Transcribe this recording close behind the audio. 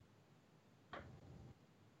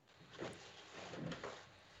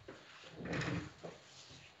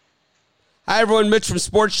Hi, everyone. Mitch from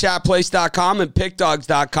SportsChatPlace.com and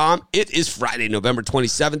PickDogs.com. It is Friday, November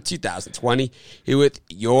 27th, 2020, here with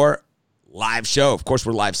your live show. Of course,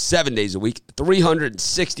 we're live 7 days a week,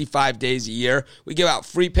 365 days a year. We give out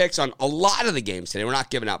free picks on a lot of the games today. We're not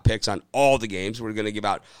giving out picks on all the games. We're going to give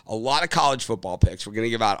out a lot of college football picks. We're going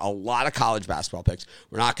to give out a lot of college basketball picks.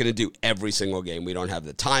 We're not going to do every single game. We don't have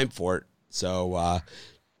the time for it. So, I'm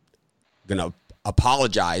going to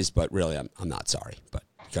apologize, but really, I'm not sorry. But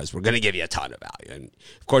because we're going to give you a ton of value. And,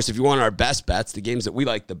 of course, if you want our best bets, the games that we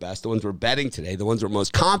like the best, the ones we're betting today, the ones we're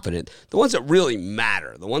most confident, the ones that really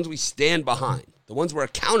matter, the ones we stand behind, the ones we're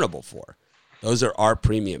accountable for, those are our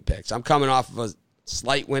premium picks. I'm coming off of a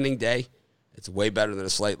slight winning day. It's way better than a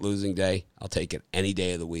slight losing day. I'll take it any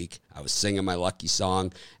day of the week. I was singing my lucky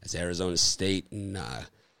song as Arizona State and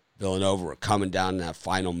Villanova were coming down in that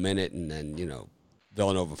final minute, and then,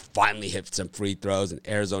 Villanova finally hit some free throws, and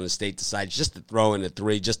Arizona State decides just to throw in a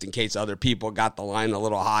three just in case other people got the line a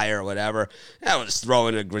little higher or whatever. I would just throw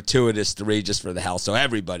in a gratuitous three just for the hell, so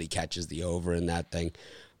everybody catches the over in that thing.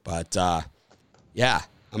 But, yeah,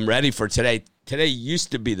 I'm ready for today. Today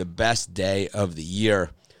used to be the best day of the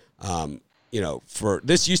year.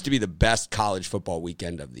 This used to be the best college football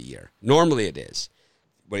weekend of the year. Normally it is.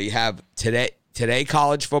 Where you have today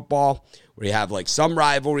college football, where you have like some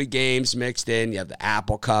rivalry games mixed in. You have the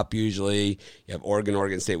Apple Cup usually. You have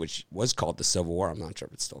Oregon State, which was called the Civil War. I'm not sure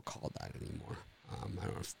if it's still called that anymore. I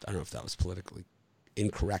don't know if that was politically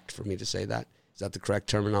incorrect for me to say that. Is that the correct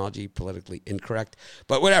terminology? Politically incorrect?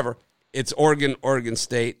 But whatever. It's Oregon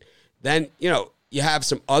State. Then, you have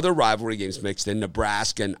some other rivalry games mixed in,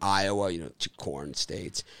 Nebraska and Iowa, two corn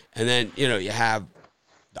states. And then, you have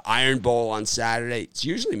the Iron Bowl on Saturday. It's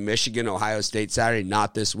usually Michigan, Ohio State Saturday,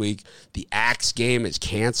 not this week. The Axe game is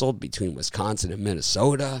canceled between Wisconsin and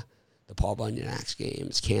Minnesota. The Paul Bunyan Axe game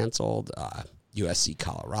is canceled. USC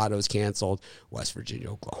Colorado is canceled. West Virginia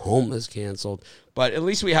Oklahoma is canceled. But at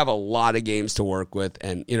least we have a lot of games to work with.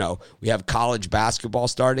 And, we have college basketball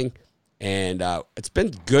starting. And it's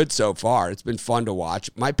been good so far. It's been fun to watch.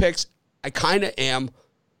 My picks, I kind of am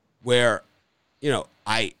where,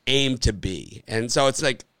 I aim to be. And so it's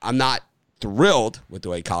like I'm not thrilled with the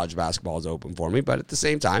way college basketball is open for me, but at the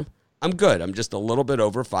same time, I'm good. I'm just a little bit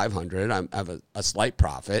over 500. I have a slight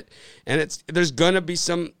profit, and there's going to be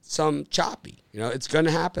some choppy. It's going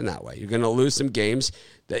to happen that way. You're going to lose some games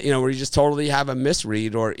that, where you just totally have a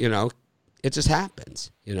misread or, it just happens,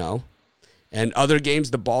 And other games,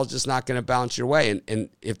 the ball's just not going to bounce your way. And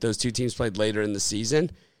if those two teams played later in the season,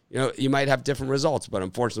 you might have different results, but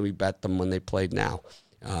unfortunately we bet them when they played now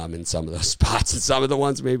in some of those spots. And some of the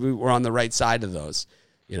ones maybe we're on the right side of those,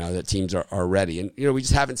 that teams are ready. And, we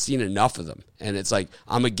just haven't seen enough of them. And it's like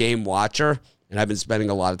I'm a game watcher, and I've been spending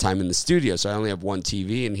a lot of time in the studio, so I only have one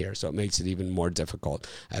TV in here, so it makes it even more difficult.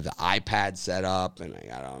 I have the iPad set up, and I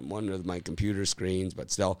got one of my computer screens,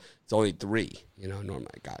 but still, it's only three. Normally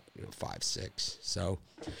I got, 5, 6. So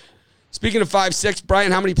speaking of 5, 6,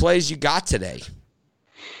 Brian, how many plays you got today?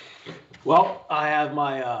 Well, I have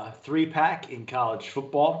my 3-pack in college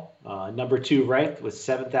football, number 2 ranked with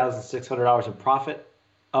 $7,600 in profit.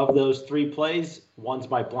 Of those 3 plays, one's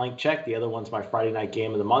my blank check, the other one's my Friday night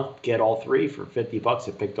game of the month. Get all 3 for $50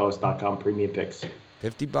 at PickDogs.com premium picks.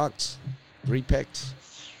 $50, 3 picks.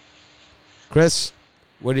 Chris,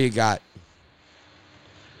 what do you got?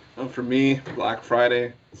 For me, Black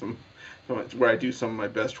Friday, where I do some of my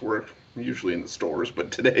best work, usually in the stores,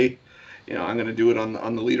 but today, I'm going to do it on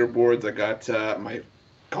the leaderboards. I got my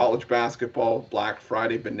college basketball Black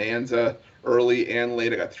Friday bonanza early and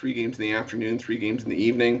late. I got 3 games in the afternoon, 3 games in the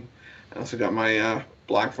evening. I also got my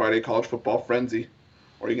Black Friday college football frenzy.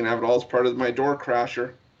 Or you can have it all as part of my door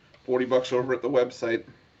crasher. $40 over at the website.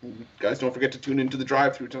 Guys, don't forget to tune into the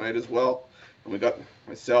drive-thru tonight as well. And we got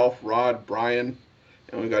myself, Rod, Brian,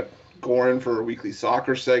 and we got Goran for a weekly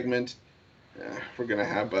soccer segment. We're going to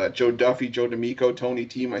have Joe Duffy, Joe D'Amico, Tony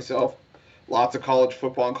T, myself. Lots of college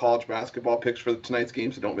football and college basketball picks for tonight's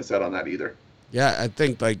game, so don't miss out on that either. Yeah, I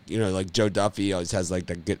think like Joe Duffy always has like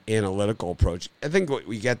the good analytical approach. I think what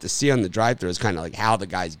we get to see on the drive-thru is kind of like how the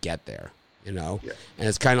guys get there, Yeah. And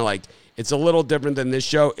it's kind of like it's a little different than this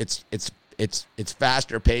show. It's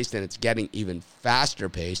faster paced, and it's getting even faster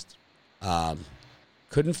paced.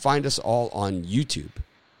 Couldn't find us all on YouTube.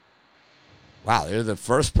 Wow, they're the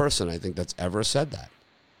first person I think that's ever said that.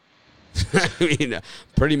 I mean,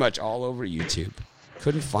 pretty much all over YouTube.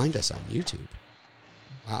 Couldn't find us on YouTube.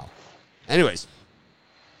 Wow. Anyways.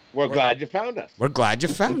 We're glad you found us. We're glad you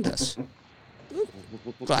found us.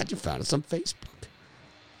 Glad you found us on Facebook.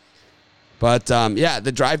 But,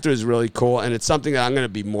 the drive-thru is really cool, and it's something that I'm going to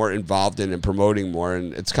be more involved in and promoting more.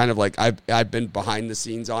 And it's kind of like I've been behind the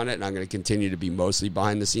scenes on it, and I'm going to continue to be mostly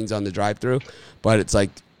behind the scenes on the drive-thru. But it's like,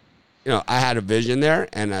 I had a vision there,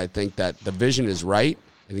 and I think that the vision is right.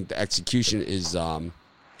 I think the execution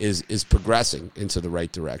is progressing into the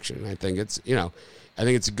right direction. And I think it's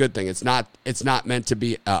a good thing. It's not meant to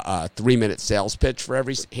be a 3-minute sales pitch for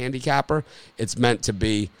every handicapper. It's meant to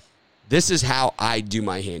be, this is how I do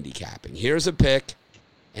my handicapping. Here's a pick,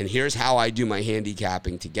 and here's how I do my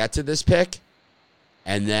handicapping to get to this pick.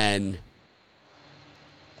 And then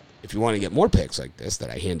if you want to get more picks like this that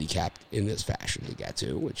I handicapped in this fashion to get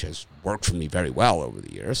to, which has worked for me very well over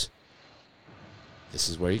the years, this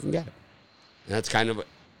is where you can get it. And that's kind of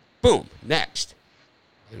boom, next.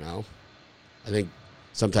 I think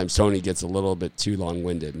sometimes Tony gets a little bit too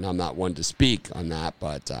long-winded, and I'm not one to speak on that,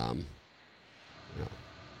 but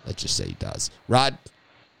let's just say he does. Rod,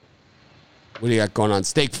 what do you got going on?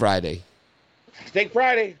 Steak Friday. Steak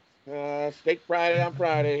Friday. Steak Friday on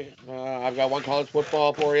Friday. I've got 1 college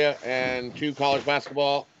football for you and 2 college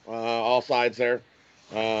basketball. All sides there.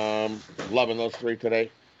 Loving those 3 today.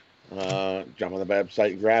 Jump on the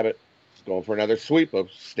website and grab it. Going for another sweep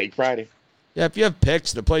of Steak Friday. Yeah, if you have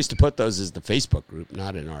picks, the place to put those is the Facebook group,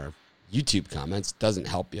 not in our YouTube comments. Doesn't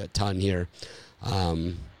help you a ton here.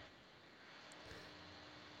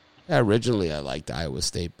 Originally I liked Iowa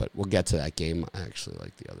State, but we'll get to that game. I actually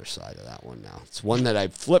like the other side of that one now. It's one that I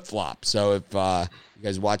flip-flop. So if you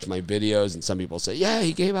guys watch my videos and some people say, yeah,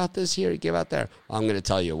 he gave out this here, he gave out there, well, I'm going to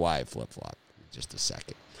tell you why I flip-flop in just a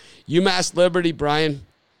second. UMass Liberty, Brian.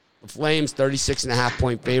 The Flames,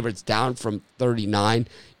 36.5-point favorites, down from 39.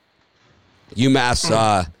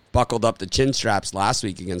 UMass buckled up the chin straps last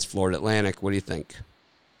week against Florida Atlantic. What do you think?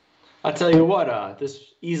 I'll tell you what, this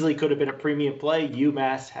easily could have been a premium play.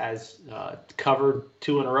 UMass has covered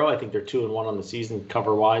 2 in a row. I think they're 2-1 on the season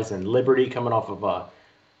cover-wise. And Liberty coming off of a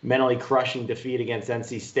mentally crushing defeat against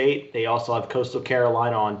NC State. They also have Coastal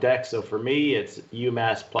Carolina on deck. So for me, it's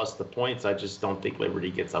UMass plus the points. I just don't think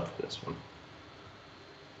Liberty gets up to this one.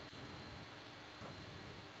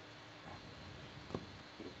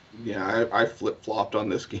 Yeah, I flip-flopped on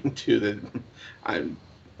this game too. That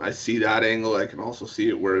I see that angle. I can also see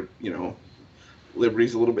it where,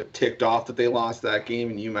 Liberty's a little bit ticked off that they lost that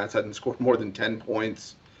game, and UMass hadn't scored more than 10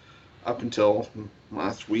 points up until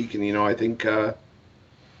last week. And, I think I'm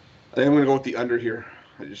going to go with the under here.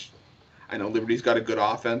 I know Liberty's got a good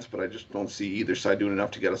offense, but I just don't see either side doing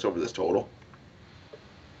enough to get us over this total.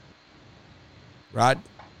 Rod?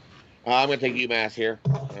 I'm going to take UMass here.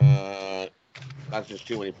 That's just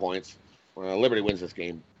too many points. Liberty wins this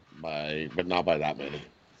game but not by that many.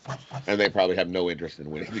 And they probably have no interest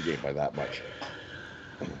in winning the game by that much.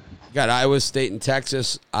 Got Iowa State and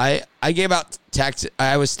Texas. I gave out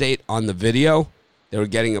Iowa State on the video. They were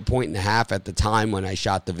getting 1.5 at the time when I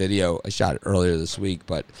shot the video. I shot it earlier this week,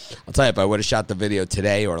 but I'll tell you, if I would have shot the video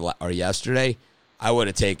today or yesterday, I would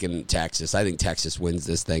have taken Texas. I think Texas wins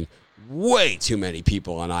this thing. Way too many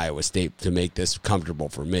people on Iowa State to make this comfortable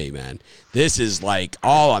for me, man. This is like,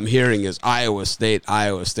 all I'm hearing is Iowa State,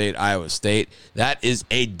 Iowa State, Iowa State. That is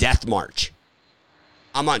a death march.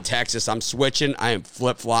 I'm on Texas. I'm switching. I am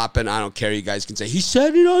flip-flopping. I don't care. You guys can say, he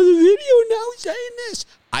said it on the video. Now he's saying this.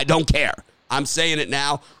 I don't care. I'm saying it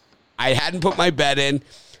now. I hadn't put my bet in.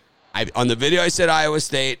 On the video, I said Iowa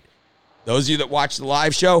State. Those of you that watch the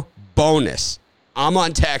live show, bonus. I'm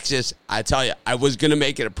on Texas. I tell you, I was going to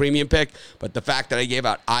make it a premium pick, but the fact that I gave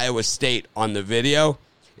out Iowa State on the video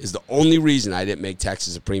is the only reason I didn't make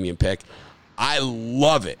Texas a premium pick. I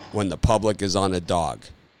love it when the public is on a dog.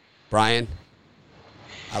 Brian?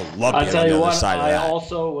 I love being on the other side of that. I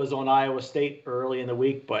also was on Iowa State early in the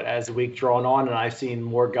week, but as the week drawn on, and I've seen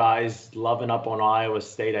more guys loving up on Iowa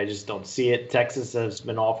State, I just don't see it. Texas has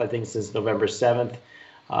been off, I think, since November 7th.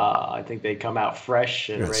 I think they come out fresh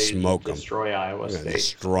and ready to destroy Iowa State.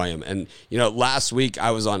 Destroy them. And, last week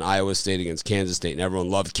I was on Iowa State against Kansas State, and everyone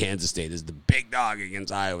loved Kansas State as the big dog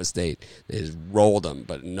against Iowa State. They just rolled them,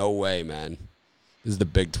 but no way, man. This is the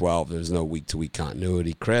Big 12. There's no week-to-week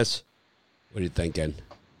continuity. Chris, what are you thinking?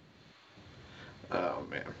 Oh,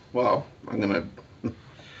 man. Well, I'm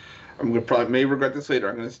gonna probably may regret this later.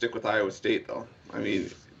 I'm gonna stick with Iowa State, though. I mean,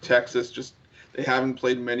 Texas they haven't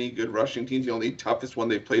played many good rushing teams. The only toughest one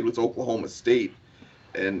they played was Oklahoma State.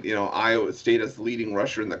 And, Iowa State has the leading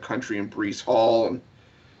rusher in the country in Breece Hall. And,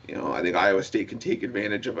 I think Iowa State can take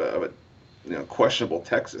advantage of a questionable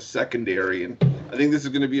Texas secondary. And I think this is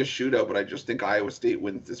going to be a shootout, but I just think Iowa State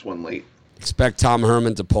wins this one late. Expect Tom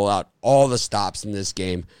Herman to pull out all the stops in this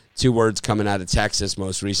game. 2 words coming out of Texas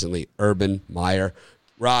most recently, Urban Meyer.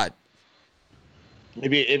 Rod?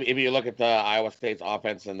 If you look at the Iowa State's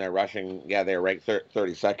offense and their rushing, yeah, they're ranked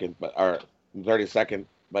 32nd, or 32nd.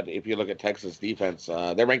 But if you look at Texas defense,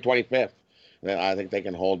 they're ranked 25th. I think they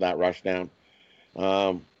can hold that rush down.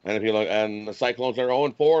 And if you look, and the Cyclones are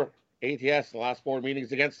 0-4 ATS the last 4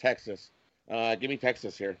 meetings against Texas. Give me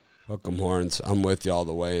Texas here. Hook 'em horns. I'm with you all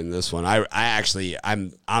the way in this one. I'm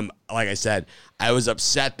like I said, I was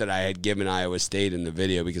upset that I had given Iowa State in the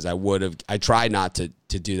video because I tried not to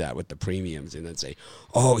do that with the premiums and then say,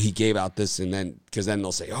 oh, he gave out this, and then because then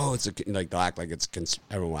they'll say, oh, they'll act like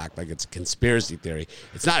everyone will act like it's a conspiracy theory.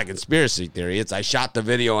 It's not a conspiracy theory. It's I shot the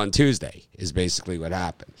video on Tuesday is basically what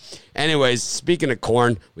happened. Anyways, speaking of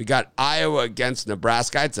corn, we got Iowa against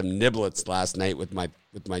Nebraska. I had some niblets last night with my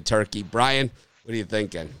turkey. Brian, what are you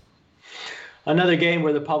thinking? Another game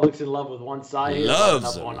where the public's in love with one side.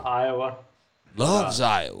 Loves on Iowa.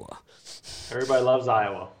 Iowa. Everybody loves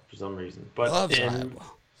Iowa for some reason. But Iowa.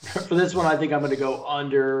 For this one, I think I'm going to go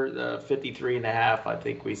under the 53.5. I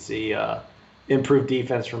think we see improved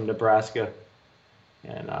defense from Nebraska.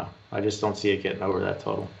 And I just don't see it getting over that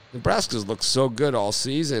total. Nebraska's looked so good all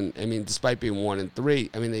season. I mean, despite being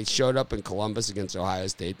 1-3, I mean, they showed up in Columbus against Ohio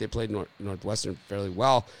State. They played Northwestern fairly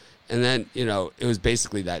well. And then, it was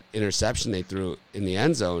basically that interception they threw in the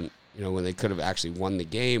end zone, when they could have actually won the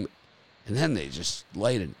game. And then they just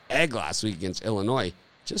laid an egg last week against Illinois.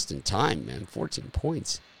 Just in time, man. 14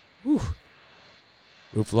 points. Whew.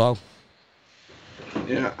 Ruffalo.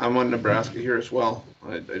 Yeah, I'm on Nebraska here as well.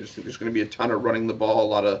 I just think there's going to be a ton of running the ball, a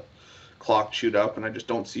lot of clock chewed up, and I just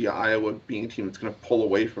don't see Iowa being a team that's going to pull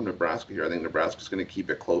away from Nebraska here. I think Nebraska's going to keep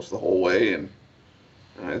it close the whole way, and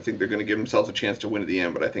I think they're going to give themselves a chance to win at the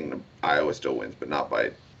end, but I think Iowa still wins, but not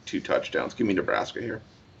by 2 touchdowns. Give me Nebraska here.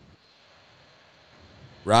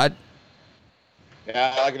 Rod?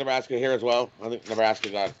 Yeah, I like Nebraska here as well. I think Nebraska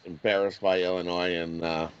got embarrassed by Illinois,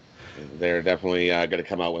 and they're definitely going to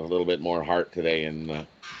come out with a little bit more heart today and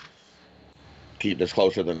keep this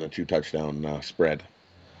closer than the 2-touchdown spread.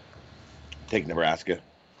 Take Nebraska.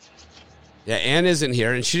 Yeah, Ann isn't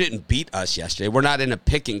here, and she didn't beat us yesterday. We're not in a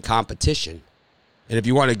picking competition. And if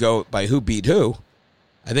you want to go by who beat who,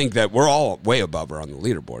 I think that we're all way above her on the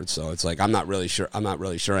leaderboard. So it's like I'm not really sure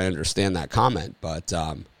I understand that comment, but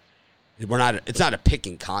it's not a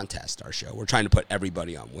picking contest, our show. We're trying to put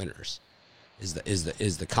everybody on winners. Is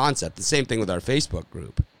the concept. The same thing with our Facebook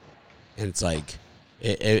group. And it's like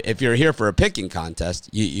if you're here for a picking contest,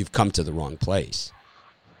 you've come to the wrong place.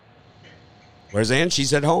 Where's Ann?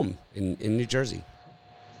 She's at home in New Jersey.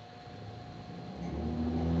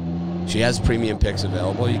 She has premium picks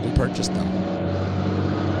available. You can purchase them.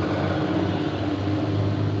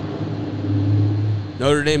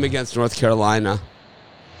 Notre Dame against North Carolina.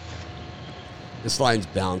 This line's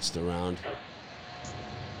bounced around.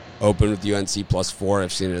 Open with UNC +4.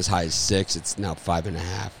 I've seen it as high as 6. It's now 5.5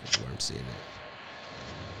 is where I'm seeing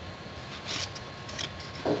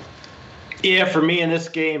it. Yeah, for me in this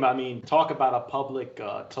game, I mean, talk about a public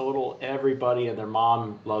total. Everybody and their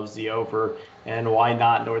mom loves the over, and why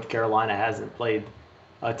not? North Carolina hasn't played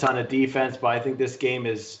a ton of defense, but I think this game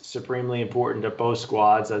is supremely important to both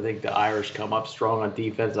squads. I think the Irish come up strong on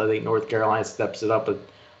defense. I think North Carolina steps it up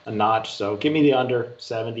a notch. So give me the under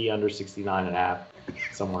 70, under 69.5,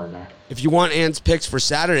 somewhere in there. If you want Ann's picks for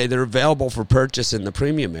Saturday, they're available for purchase in the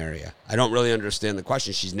premium area. I don't really understand the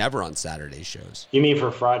question. She's never on Saturday shows. You mean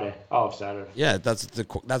for Friday? Oh, Saturday. Yeah, that's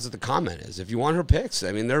what the comment is. If you want her picks,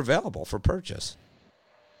 I mean, they're available for purchase.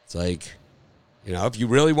 It's like, if you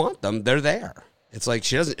really want them, they're there. It's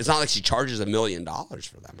like it's not like she charges $1 million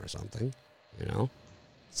for them or something,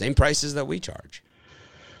 Same prices that we charge.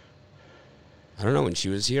 I don't know, when she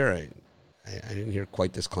was here, I didn't hear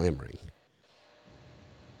quite this clamoring.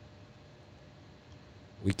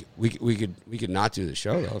 We could not do the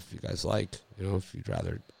show though if you guys like. If you'd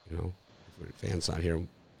rather, if fans not here, you'd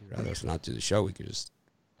rather us not do the show. We could just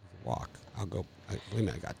walk. I'll go. I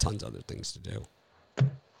got tons of other things to do.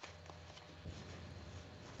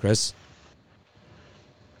 Chris.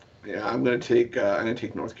 Yeah, I'm gonna take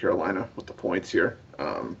North Carolina with the points here.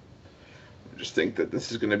 I just think that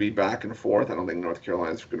this is going to be back and forth. I don't think North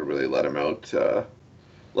Carolina's going to really let them out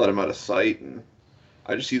of sight, and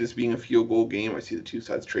I just see this being a field goal game. I see the two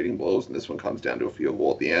sides trading blows, and this one comes down to a field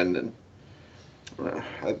goal at the end. And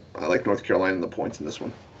I like North Carolina and the points in this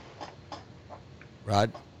one.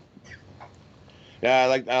 Rod? Yeah,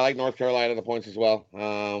 I like North Carolina the points as well.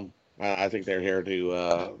 I think they're here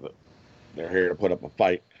to put up a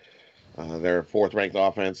fight. Their 4th ranked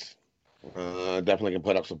offense definitely can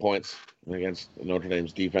put up some points against Notre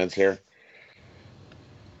Dame's defense here.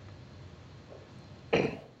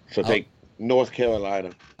 So take North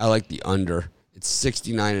Carolina. I like the under. It's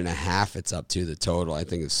 69.5. It's up to the total. I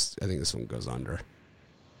think this one goes under.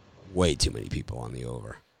 Way too many people on the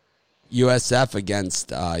over. USF against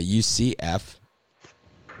UCF.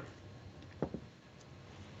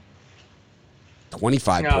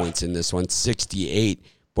 25 points in this one. 68.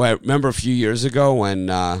 Boy, remember a few years ago when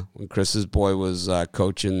Chris's boy was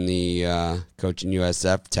coaching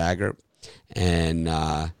USF, Taggart,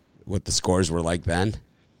 and what the scores were like then?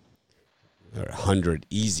 100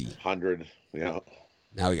 easy. 100, yeah.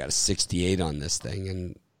 Now we got a 68 on this thing,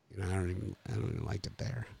 and I don't even like it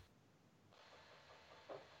there.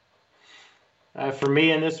 For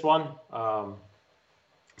me in this one,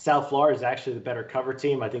 South Florida is actually the better cover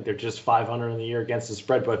team. I think they're just 500 in the year against the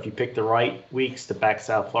spread, but if you pick the right weeks to back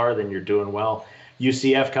South Florida, then you're doing well.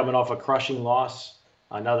 UCF coming off a crushing loss,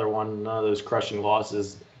 another one of those crushing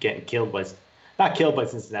losses, getting not killed by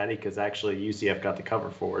Cincinnati, because actually UCF got the cover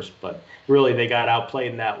for us, but really they got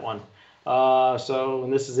outplayed in that one. So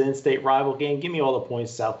this is an in-state rival game. Give me all the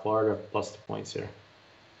points, South Florida plus the points here.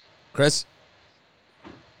 Chris?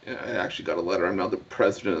 Yeah, I actually got a letter. I'm now the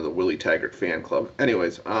president of the Willie Taggart fan club.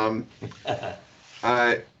 Anyways, I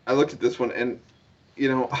looked at this one, and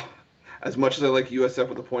as much as I like USF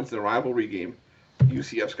with the points in the rivalry game,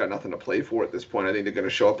 UCF's got nothing to play for at this point. I think they're going to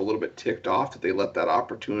show up a little bit ticked off that they let that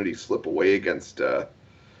opportunity slip away against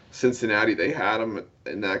Cincinnati. They had them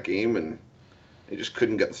in that game, and they just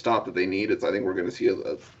couldn't get the stop that they needed. So I think we're going to see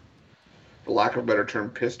for lack of a better term,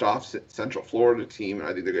 pissed off Central Florida team, and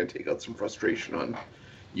I think they're going to take out some frustration on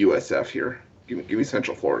USF here. Give me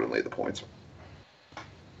Central Florida and lay the points.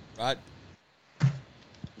 Right.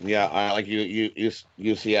 Yeah, I like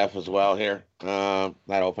UCF as well here. That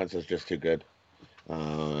offense is just too good.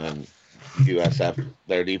 And USF,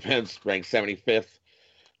 their defense ranked 75th.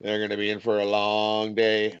 They're going to be in for a long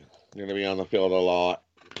day. They're going to be on the field a lot.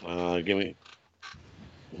 Give me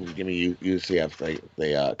UCF.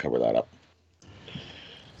 They cover that up.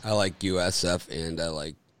 I like USF and I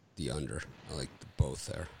like the under. I like both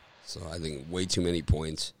there. So I think way too many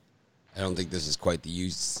points. I don't think this is quite the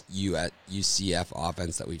UCF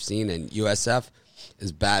offense that we've seen. And USF,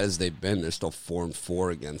 as bad as they've been, they're still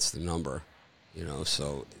 4-4 against the number.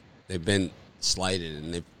 So they've been slighted,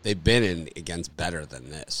 and they've been in against better than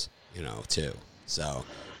this, too. So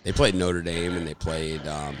they played Notre Dame and they played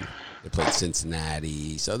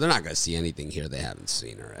Cincinnati. So they're not going to see anything here they haven't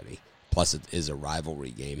seen already. Plus, it is a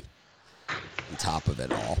rivalry game on top of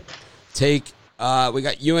it all. We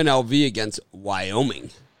got UNLV against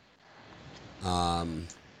Wyoming.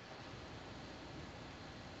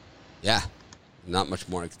 Yeah, not much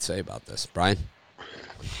more I could say about this. Brian?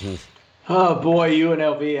 Oh, boy,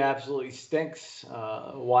 UNLV absolutely stinks.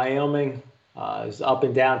 Wyoming is an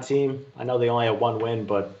up-and-down team. I know they only have one win,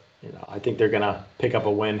 but I think they're going to pick up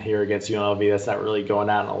a win here against UNLV. That's not really going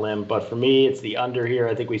out on a limb. But for me, it's the under here.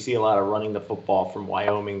 I think we see a lot of running the football from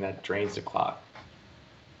Wyoming that drains the clock.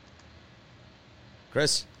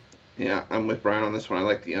 Chris? Yeah, I'm with Brian on this one. I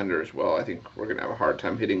like the under as well. I think we're going to have a hard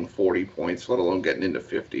time hitting 40 points, let alone getting into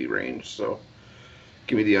 50 range. So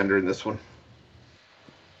give me the under in this one.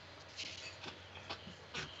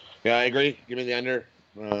 Yeah, I agree. Give me the under.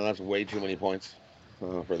 That's way too many points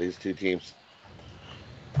for these two teams.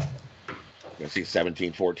 I see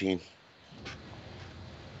 17-14.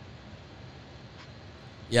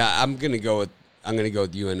 Yeah, I'm gonna go with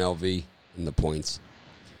UNLV in the points.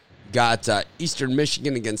 Got Eastern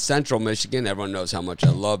Michigan against Central Michigan. Everyone knows how much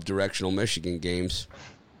I love directional Michigan games.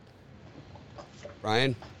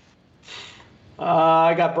 Ryan?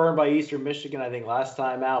 I got burned by Eastern Michigan, I think, last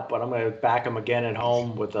time out, but I'm going to back them again at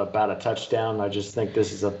home with about a touchdown. I just think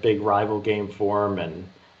this is a big rival game for them, and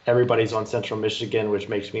everybody's on Central Michigan, which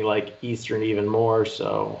makes me like Eastern even more.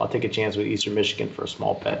 So I'll take a chance with Eastern Michigan for a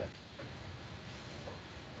small bet.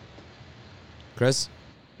 Chris?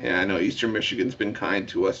 Yeah, I know Eastern Michigan's been kind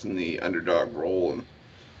to us in the underdog role and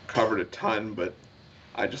covered a ton, but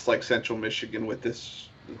I just like Central Michigan with the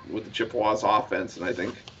Chippewas offense, and I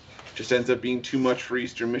think it just ends up being too much for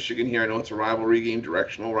Eastern Michigan here. I know it's a rivalry game,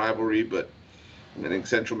 directional rivalry, but I think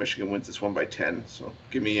Central Michigan wins this one by 10. So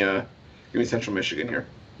give me Central Michigan here.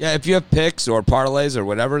 Yeah, if you have picks or parlays or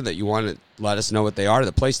whatever that you want to let us know what they are,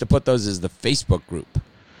 the place to put those is the Facebook group.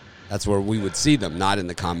 That's where we would see them, not in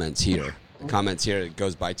the comments here. The comments here, it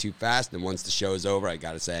goes by too fast, and once the show is over, I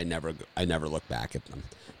got to say I never look back at them.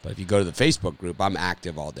 But if you go to the Facebook group, I'm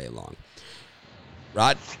active all day long.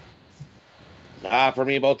 Rod? For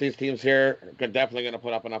me, both these teams here are definitely going to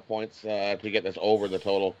put up enough points to get this over the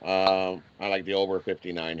total. I like the over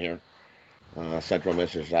 59 here. Central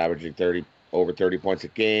Michigan's averaging over 30 points a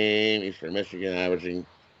game. Eastern Michigan averaging,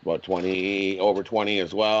 over 20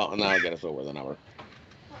 as well, and that'll get us over the number.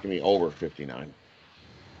 Give me over 59.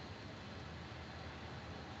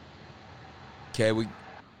 Okay,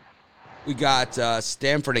 we got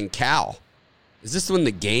Stanford and Cal. Is this one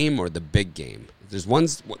the game or the big game? There's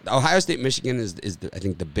one's Ohio State, Michigan is I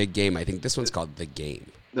think the big game. I think this one's called the game.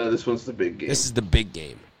 No, this one's the big game. This is the big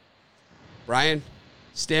game. Brian,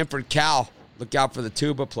 Stanford, Cal. Look out for the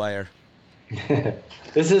tuba player.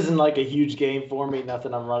 This isn't like a huge game for me.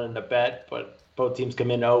 Nothing I'm running to bet, but both teams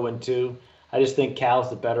come in 0-2. I just think Cal's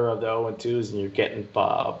the better of the 0-2s, and you're getting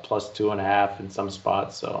plus 2.5 in some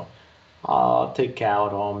spots. So I'll take Cal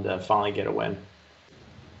at home to finally get a win.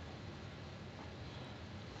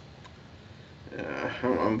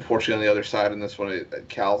 Unfortunately, on the other side in this one,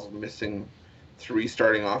 Cal's missing 3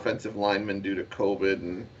 starting offensive linemen due to COVID,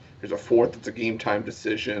 and there's a 4th that's a game-time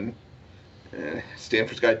decision.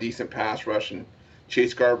 Stanford's got a decent pass rush, and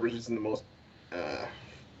Chase Garbers isn't the most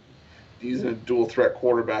he's a dual-threat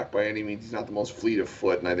quarterback by any means. He's not the most fleet of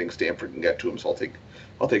foot, and I think Stanford can get to him, so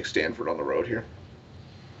I'll take Stanford on the road here.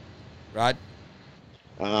 Rod?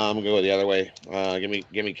 I'm going to go the other way.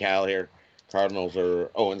 Give me Cal here. Cardinals are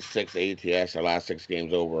 0-6 ATS, their last 6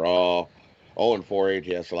 games overall.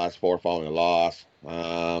 0-4 ATS, the last 4 following a loss.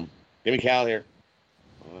 Give me Cal here.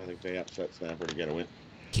 I think they upset Stanford to get a win.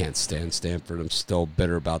 Can't stand Stanford. I'm still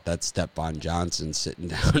bitter about that Stephon Johnson sitting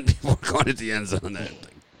down before going to the end zone that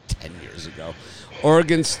like 10 years ago.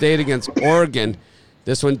 Oregon State against Oregon.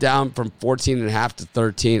 This one down from 14.5 to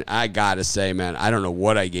 13. I got to say, man, I don't know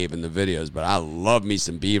what I gave in the videos, but I love me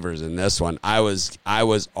some Beavers in this one. I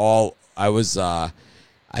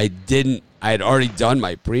had already done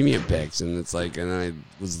my premium picks, and it's like, and I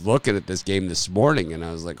was looking at this game this morning, and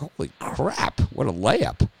I was like, holy crap, what a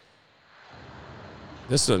layup.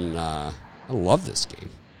 This one, I love this game.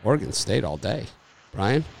 Oregon State all day.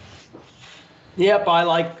 Brian? Yep, I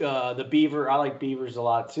like the Beaver. I like Beavers a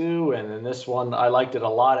lot too, and in this one, I liked it a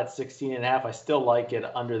lot at 16.5. I still like it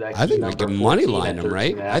under that. I think they can money line them,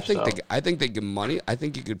 right? I think they can money. I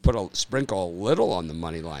think you could sprinkle a little on the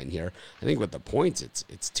money line here. I think with the points,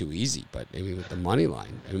 it's too easy, but I mean with the money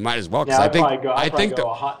line, we might as well. Yeah,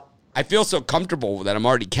 I feel so comfortable that I'm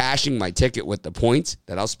already cashing my ticket with the points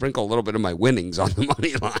that I'll sprinkle a little bit of my winnings on the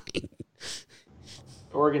money line.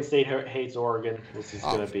 Oregon State hates Oregon. This is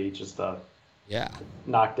going to be just a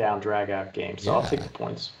knockdown, drag-out game. So I'll take the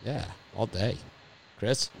points. Yeah, all day.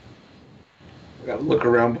 Chris? I got to look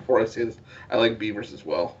around before I say this. I like Beavers as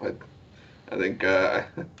well. I think I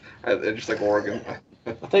just like Oregon.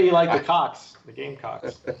 I thought you liked the Cox, the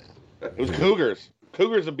Gamecocks. It was Cougars.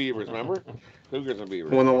 Cougars and Beavers, remember? Cougars and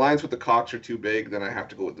Beavers. When the lines with the Cox are too big, then I have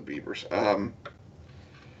to go with the Beavers.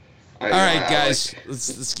 All right, guys.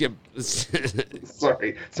 Let's skip.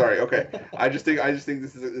 Sorry. Okay. I just think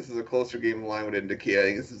this is a closer game than the line would indicate. I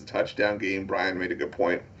think this is a touchdown game. Brian made a good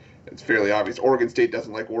point. It's fairly obvious. Oregon State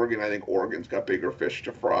doesn't like Oregon. I think Oregon's got bigger fish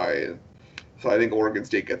to fry, and so I think Oregon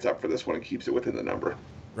State gets up for this one and keeps it within the number.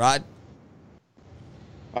 Rod?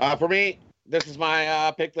 For me, this is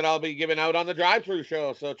my pick that I'll be giving out on the drive-thru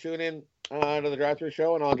show. So tune in to the drive-thru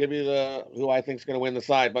show, and I'll give you who I think is going to win the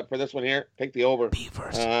side. But for this one here, take the over.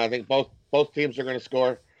 Beavers. I think both teams are going to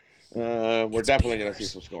score. We're definitely going to see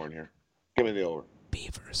some scoring here. Give me the over.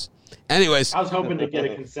 Beavers. Anyways, I was hoping to get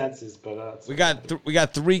a consensus, but we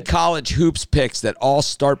got 3 college hoops picks that all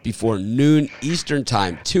start before noon Eastern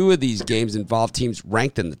time. 2 of these games involve teams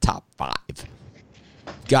ranked in the top 5.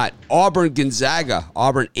 Got Auburn Gonzaga.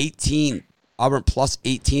 Auburn plus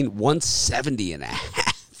 18,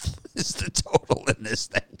 170.5 is the total in this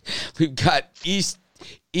thing. We've got East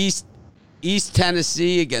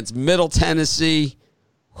Tennessee against Middle Tennessee.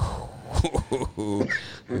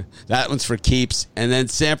 That one's for keeps. And then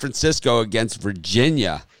San Francisco against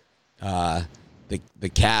Virginia. The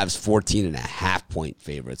Cavs 14.5 point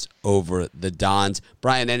favorites over the Dons.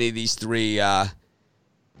 Brian, any of these 3 you're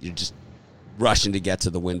just rushing to get to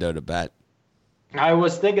the window to bet? I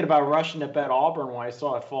was thinking about rushing to bet Auburn when I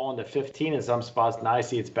saw it fall into 15 in some spots. Now I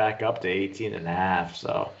see it's back up to 18.5.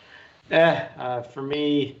 So, for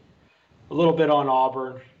me, a little bit on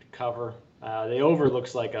Auburn to cover. The over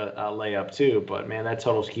looks like a layup too, but man, that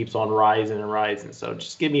total keeps on rising and rising. So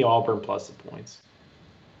just give me Auburn plus the points.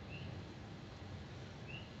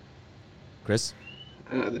 Chris?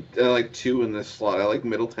 I like 2 in this slot. I like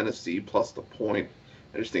Middle Tennessee plus the point.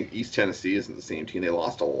 I just think East Tennessee isn't the same team. They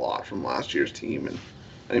lost a lot from last year's team, and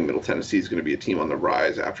I think Middle Tennessee is going to be a team on the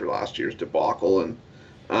rise after last year's debacle. And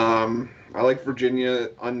I like Virginia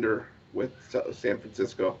under with San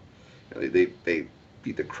Francisco. They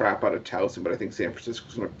beat the crap out of Towson, but I think San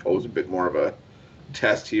Francisco's going to pose a bit more of a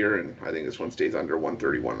test here, and I think this one stays under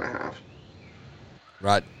 131.5.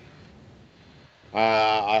 Right.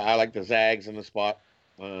 I like the Zags in the spot.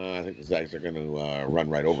 I think the Zags are going to run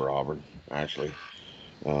right over Auburn, actually.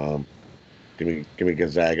 Give me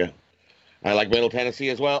Gonzaga. I like Middle Tennessee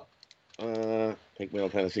as well. Take Middle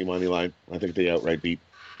Tennessee money line. I think they outright beat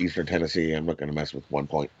Eastern Tennessee. I'm not going to mess with 1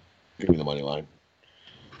 point. Give me the money line.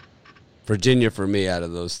 Virginia for me out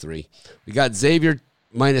of those three. We got Xavier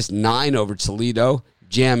 -9 over Toledo.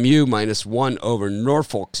 JMU -1 over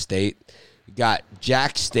Norfolk State. We got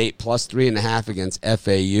Jack State +3.5 against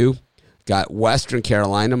FAU. Got Western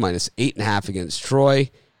Carolina -8.5 against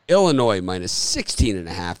Troy. Illinois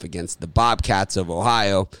 -16.5 against the Bobcats of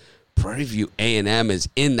Ohio. Prairie View A&M is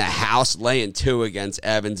in the house, laying 2 against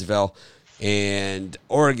Evansville. And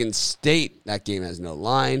Oregon State, that game has no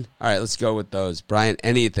line. All right, let's go with those. Brian,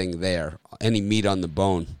 anything there? Any meat on the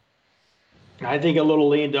bone? I think a little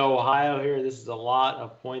lean to Ohio here. This is a lot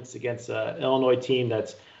of points against an Illinois team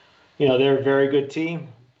that's, they're a very good team,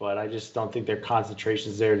 but I just don't think their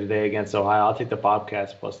concentration's there today against Ohio. I'll take the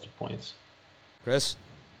Bobcats +2 points. Chris?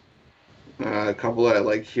 A couple that I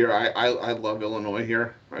like here. I love Illinois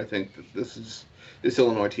here. I think that this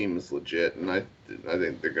Illinois team is legit, and I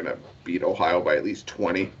think they're gonna beat Ohio by at least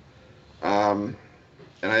 20. And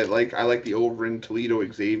I like the over in Toledo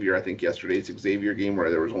Xavier. I think yesterday's Xavier game where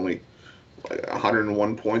there was only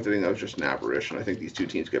 101 points. I think that was just an aberration. I think these two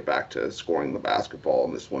teams get back to scoring the basketball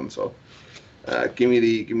in this one. So give me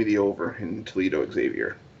the over in Toledo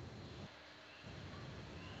Xavier.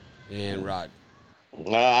 And Rod.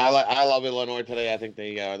 I love Illinois today. I think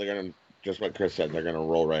they're going to, just what Chris said, they're going to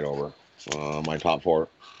roll right over my top four,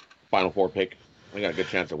 Final Four pick. They got a good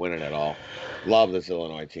chance of winning it all. Love this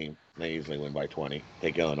Illinois team. They usually win by 20.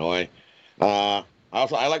 Take Illinois. I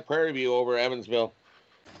like Prairie View over Evansville.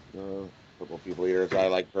 A couple of people here, so I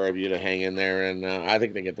like Prairie View to hang in there, and I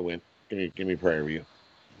think they get the win. Give me Prairie View.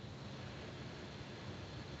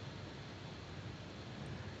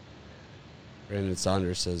 Brandon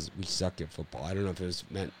Saunders says we suck at football. I don't know if it was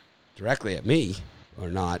meant directly at me or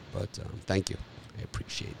not, but thank you. I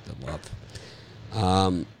appreciate the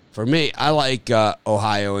love. For me, I like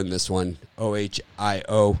Ohio in this one.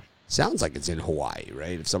 OHIO. Sounds like it's in Hawaii,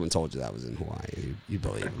 right? If someone told you that was in Hawaii, you'd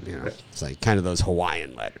believe them. It's like kind of those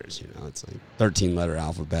Hawaiian letters. It's like 13-letter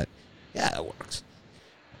alphabet. Yeah, that works.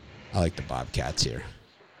 I like the Bobcats here.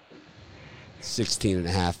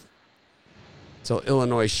 16.5. So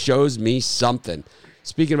Illinois shows me something.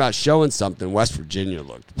 Speaking about showing something, West Virginia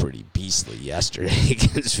looked pretty beastly yesterday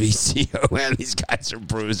against VCU. Man, these guys are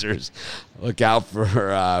bruisers. Look out for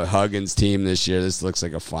Huggins' team this year. This looks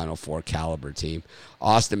like a Final Four caliber team.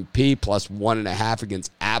 Austin Peay +1.5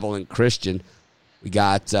 against Abilene Christian. We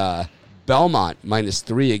got Belmont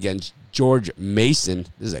 -3 against George Mason.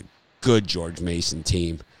 This is a good George Mason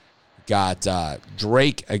team. Got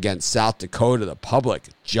Drake against South Dakota. The public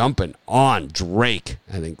jumping on Drake.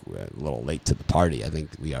 I think we're a little late to the party. I think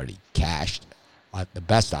we already cashed the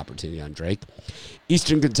best opportunity on Drake.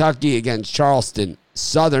 Eastern Kentucky against Charleston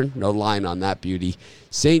Southern. No line on that beauty.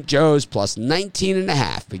 St. Joe's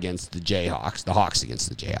 +19.5 against the Jayhawks. The Hawks against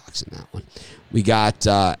the Jayhawks in that one. We got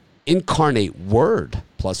Incarnate Word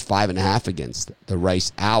 +5.5 against the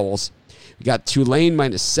Rice Owls. We got Tulane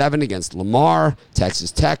 -7 against Lamar.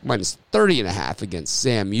 Texas Tech -30.5 against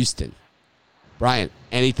Sam Houston. Brian,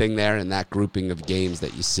 anything there in that grouping of games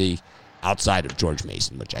that you see outside of George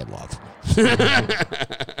Mason, which I love?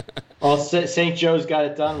 Well, St. Joe's got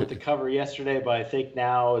it done with the cover yesterday, but I think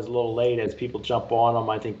now is a little late as people jump on them.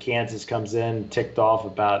 I think Kansas comes in ticked off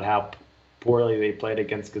about how poorly they played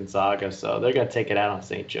against Gonzaga, so they're going to take it out on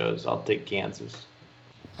St. Joe's. I'll take Kansas.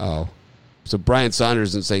 Oh. So Brian Saunders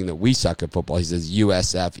isn't saying that we suck at football. He says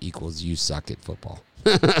USF equals you suck at football.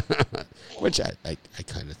 Which I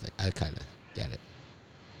kind of think. I kind of get it.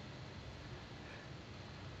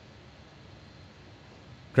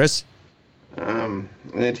 Chris? I'm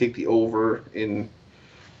going to take the over in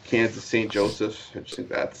Kansas St. Joseph. I just think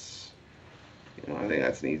that's, I think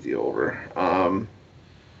that's an easy over. I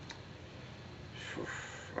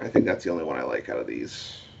think that's the only one I like out of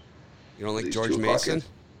these. You don't like George Mason? Buckets.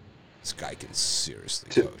 This guy can seriously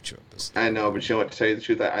coach. I know, but you know what? To tell you the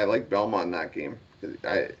truth, I like Belmont in that game.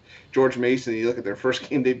 George Mason, you look at their first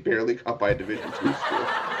game, they barely got by a Division II school.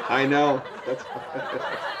 I know.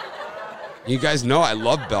 You guys know I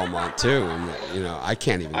love Belmont too, and I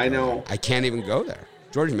can't even. I know. There. I can't even go there.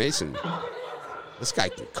 George Mason, this guy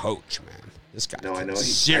can coach, man. This guy can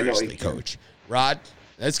seriously coach. Rod,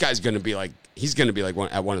 this guy's going to be like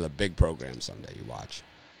at one of the big programs someday. You watch.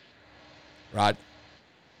 Rod.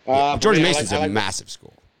 George Mason's a massive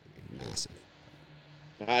school. Massive.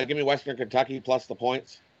 Give me Western Kentucky plus the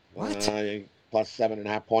points. What? Plus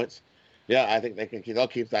 7.5 points. Yeah, I think they'll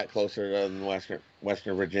keep that closer than Western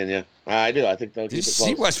Virginia. I do. I think they'll Did keep you it see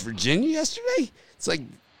close. West Virginia yesterday? It's like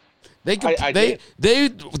they could, I did.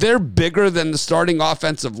 they're bigger than the starting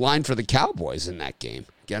offensive line for the Cowboys in that game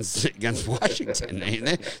against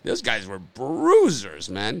Washington. Those guys were bruisers,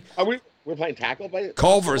 man. We're playing tackle by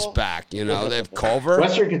Culver's basketball? back, They have Culver.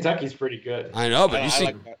 Western Kentucky's pretty good. I know, but I you see,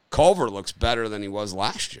 like that. Culver looks better than he was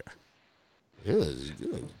last year. Yeah, this is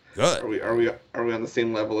good. Good. Are we on the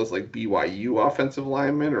same level as like BYU offensive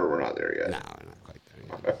linemen, or we're not there yet? No, we're not quite there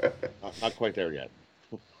yet. Not quite there yet.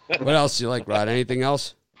 What else do you like, Rod? Anything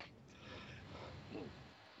else?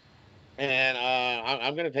 And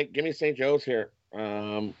I'm going to give me St. Joe's here.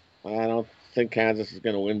 I don't think Kansas is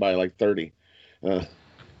going to win by like 30. Well,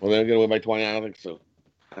 they're going to win by 20. I don't think so.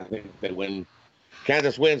 I think they win.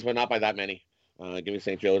 Kansas wins, but not by that many. Give me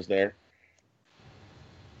St. Joe's there.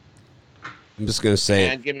 I'm just gonna say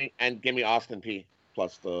it. Give me Austin P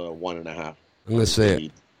plus the 1.5. I'm gonna say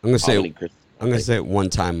it. I'm gonna say it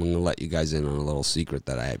one time. I'm gonna let you guys in on a little secret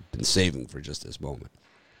that I have been saving for just this moment.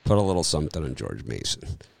 Put a little something on George Mason.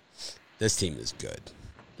 This team is good.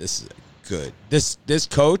 This is good. This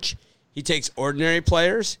coach, he takes ordinary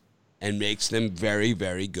players and makes them very,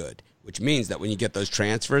 very good. Which means that when you get those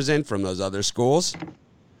transfers in from those other schools,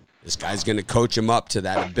 this guy's going to coach them up to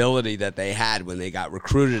that ability that they had when they got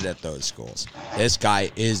recruited at those schools. This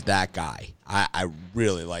guy is that guy. I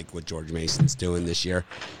really like what George Mason's doing this year.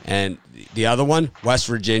 And the other one, West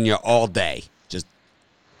Virginia all day. Just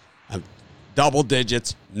double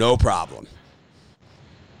digits, no problem.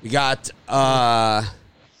 We got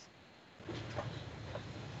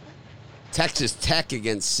Texas Tech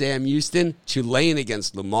against Sam Houston, Tulane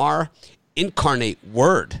against Lamar, Incarnate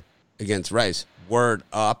Word against Rice. Word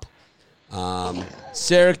up.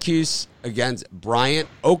 Syracuse against Bryant,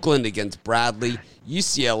 Oakland against Bradley,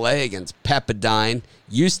 UCLA against Pepperdine,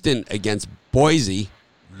 Houston against Boise.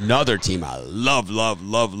 Another team I love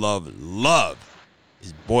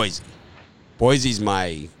is Boise. Boise's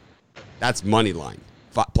that's money line.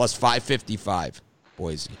 Plus 555,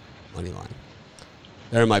 Boise, money line.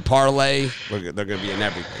 They're in my parlay. They're going to be in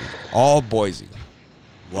everything. All Boise.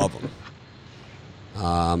 Love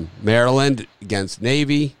them. Maryland against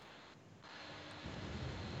Navy.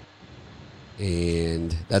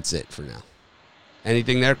 And that's it for now.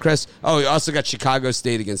 Anything there, Chris? Oh, you also got Chicago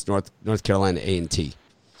State against North Carolina A&T.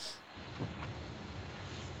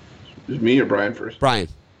 Is me or Brian first? Brian.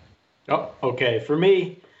 Oh, okay. For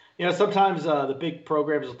me, sometimes the big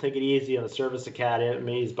programs will take it easy on the service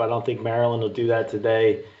academies, but I don't think Maryland will do that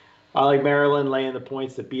today. I like Maryland laying the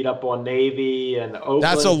points to beat up on Navy and Oakland.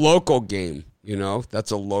 That's a local game,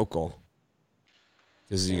 That's a local.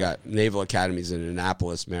 Because you got Naval Academies in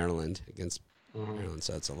Annapolis, Maryland, against Maryland,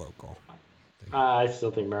 so that's a local. I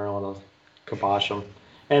still think Maryland will kibosh them.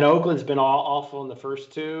 And Oakland's been awful in the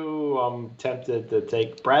first two. I'm tempted to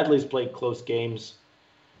take – Bradley's played close games.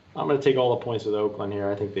 I'm going to take all the points with Oakland here.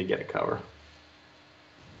 I think they get a cover.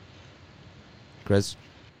 Chris?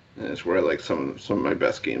 And it's where I like some of my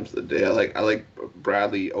best games of the day. I like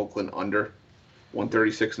Bradley, Oakland under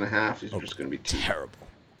 136.5. These are just going to be terrible.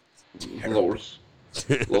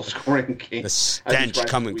 Low scoring game. The stench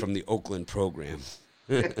coming from the Oakland program.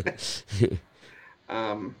 I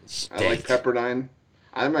like Pepperdine.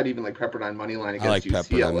 I might even like Pepperdine money line against UCLA. I like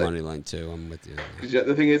Pepperdine money line too. I'm with you. Because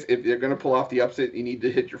the thing is, if you're going to pull off the upset, you need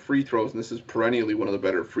to hit your free throws, and this is perennially one of the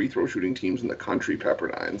better free throw shooting teams in the country,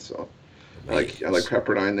 Pepperdine. So I like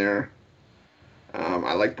Pepperdine there.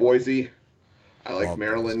 I like Boise. I like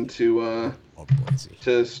Maryland to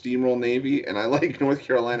steamroll Navy, and I like North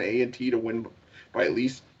Carolina A&T to win by at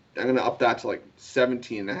least. I'm going to up that to like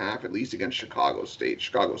 17.5 at least against Chicago State.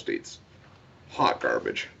 Chicago State's hot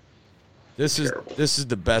garbage. This is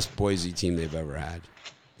the best Boise team they've ever had.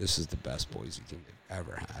 This is the best Boise team they've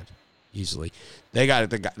ever had, easily. They got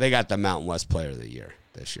the Mountain West Player of the Year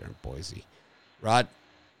this year in Boise. Rod?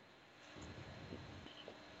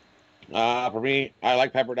 For me, I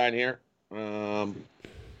like Pepperdine here.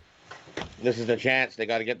 This is their chance. They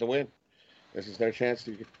got to get the win. This is their chance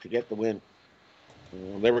to get the win.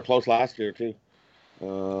 They were close last year, too.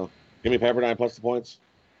 Give me Pepperdine plus the points.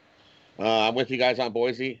 I'm with you guys on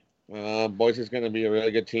Boise. Boise's going to be a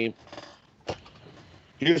really good team.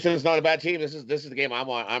 Houston's not a bad team. This is the game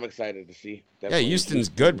I'm excited to see. Definitely. Yeah, Houston's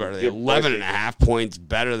good, but are they 11.5 points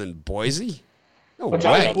better than Boise? No what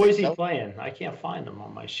way. time is Boise playing? I can't find them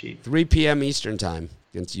on my sheet. 3 p.m. Eastern time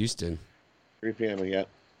against Houston. 3 p.m. Yeah.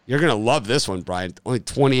 You're going to love this one, Brian. Only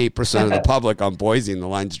 28% of the public on Boise, and the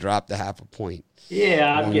line's dropped to 0.5 point.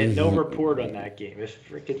 Yeah, I'm getting no report on that game. It's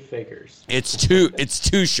freaking figures. It's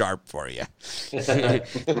too sharp for you.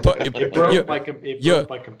 It broke my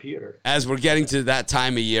computer. As we're getting to that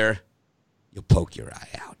time of year, you'll poke your eye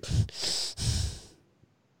out.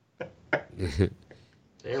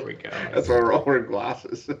 There we go. That's why we're all wearing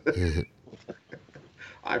glasses.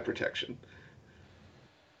 Eye protection.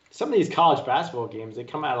 Some of these college basketball games, they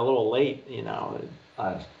come out a little late, you know. I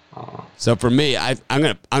don't know. So for me, I'm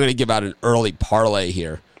gonna give out an early parlay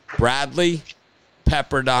here. Bradley,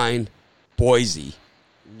 Pepperdine, Boise.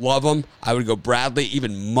 Love them. I would go Bradley,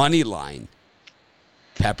 even money line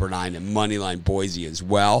Pepperdine and money line Boise as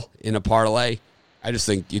well in a parlay. I just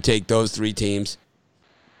think you take those three teams,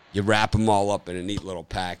 you wrap them all up in a neat little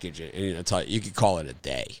package, and you could call it a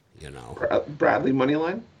day. You know, Bradley money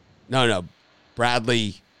line? No,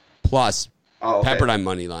 Bradley plus Pepperdine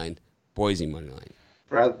money line, Boise money line.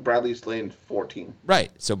 Bradley's laying 14.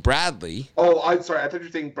 Right. So Bradley. Oh, I'm sorry. I thought you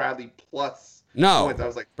were saying Bradley plus. No, points. I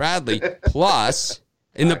was like Bradley plus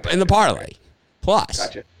in the parlay plus.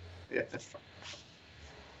 Gotcha. Yeah.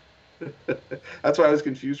 That's why I was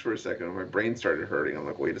confused for a second. My brain started hurting. I'm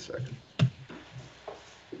like, wait a second.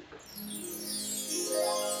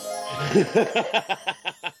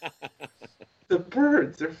 The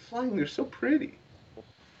birds, they're flying. They're so pretty.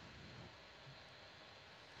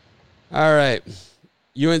 All right.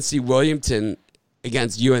 UNC Williamson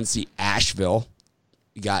against UNC Asheville.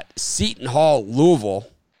 You got Seton Hall, Louisville.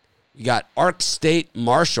 You got Ark State,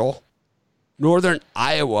 Marshall. Northern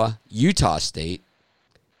Iowa, Utah State.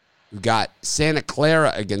 We've got Santa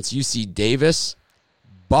Clara against UC Davis.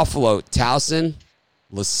 Buffalo, Towson.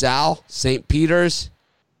 LaSalle, St. Peter's.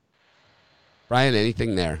 Brian,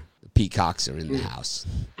 anything there? The Peacocks are in the house.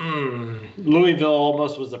 Louisville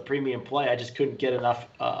almost was a premium play. I just couldn't get enough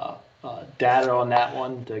data on that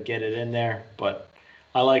one to get it in there. But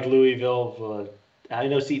I like Louisville. I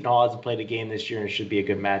know Seton Hall hasn't played a game this year and it should be a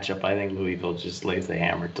good matchup. I think Louisville just lays the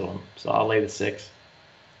hammer to them. So I'll lay the 6.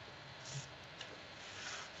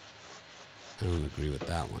 I don't agree with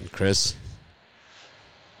that one. Chris?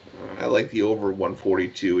 I like the over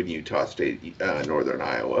 142 in Utah State, Northern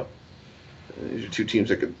Iowa. These are two teams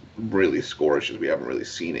that could really score. It's just we haven't really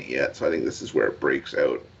seen it yet. So I think this is where it breaks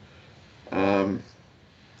out. And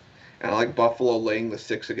I like Buffalo laying the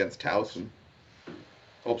 6 against Towson.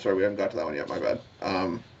 Oh, sorry, we haven't got to that one yet. My bad.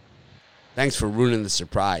 Thanks for ruining the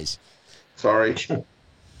surprise. Sorry.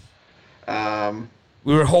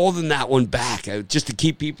 We were holding that one back just to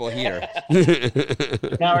keep people here.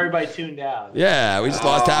 Now everybody tuned out. Yeah, we just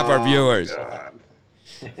lost half our viewers.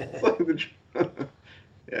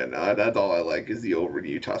 Yeah, no, that's all I like is the over in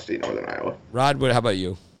Utah State, Northern Iowa. Rod, how about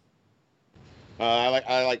you?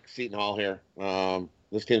 I like Seton Hall here.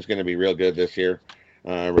 This team's going to be real good this year,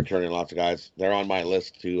 returning lots of guys. They're on my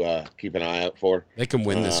list to keep an eye out for. They can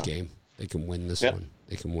win this game. They can win this one.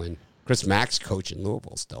 They can win. Chris Mack's coaching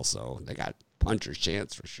Louisville still, so they got puncher's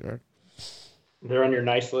chance for sure. They're on your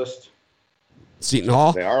nice list. Seton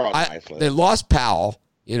Hall? They are on the nice list. They lost Powell,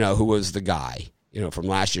 who was the guy, from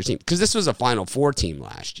last year's team. Because this was a Final Four team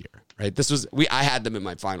last year, right? I had them in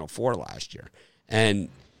my Final Four last year. And,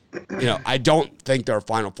 I don't think they're a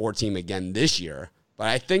Final Four team again this year. But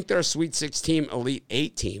I think they're a Sweet 16, Elite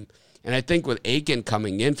 8 team. And I think with Aiken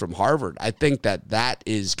coming in from Harvard, I think that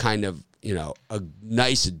is kind of, a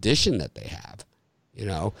nice addition that they have.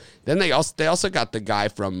 Then they also got the guy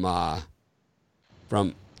from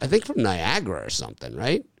Niagara or something,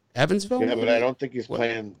 right? Evansville? Yeah, but I don't think he's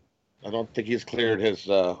playing. I don't think he's cleared his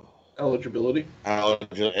eligibility. I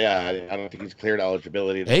don't think he's cleared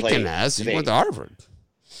eligibility. To Aiken has. He went to Harvard.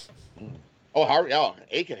 Oh, Harvard. Oh,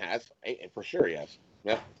 Aiken has. For sure, he has.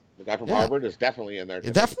 Yeah, the guy from Harvard is definitely in there.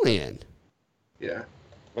 Definitely in. Yeah.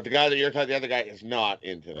 But the guy that you're talking, the other guy is not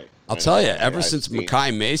in today. I'll tell you, ever since Mackay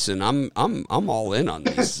Mason, I'm all in on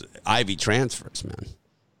these Ivy transfers, man.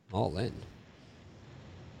 All in.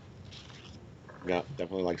 Yeah,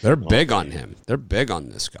 definitely like. They're big on him. They're big on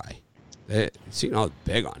this guy. Seton Hall's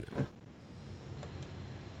big on him.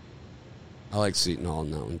 I like Seton Hall in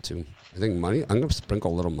that one too. I think money. I'm gonna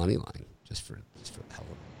sprinkle a little money line just for the hell of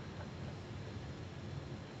it.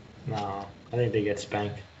 No, I think they get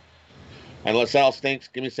spanked. And LaSalle stinks.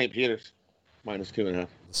 Give me St. Peter's. -2.5.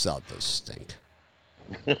 LaSalle does stink.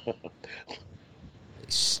 They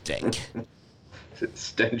stink. It's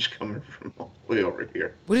stench coming from all the way over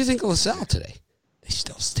here. What do you think of LaSalle today? They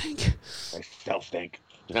still stink. They still stink.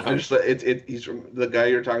 I just he's from the guy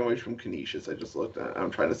you're talking about. He's from Canisius. I just looked at.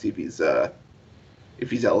 I'm trying to see if he's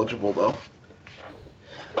eligible though.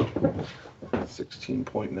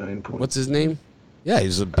 16.9 points. What's his name? Yeah,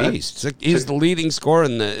 he's a beast. He's the leading scorer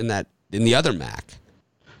in the other MAC.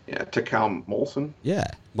 Yeah, Takal Molson. Yeah,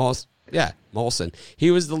 Molson.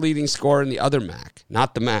 He was the leading scorer in the other MAC,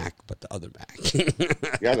 not the MAC, but the other MAC.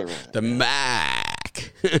 The other MAC. The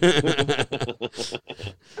MAC.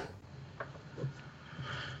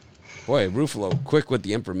 Boy, Ruffalo, quick with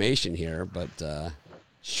the information here, but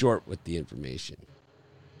short with the information.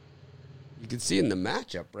 You can see in the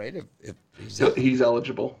matchup, right? If he's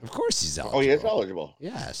eligible. Of course he's eligible. Oh, he is eligible.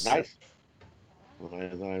 Yes. Nice. Well,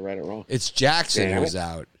 I read it wrong. It's Jackson Damn who's it.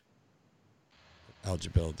 out.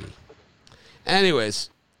 Eligibility. Anyways,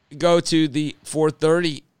 go to the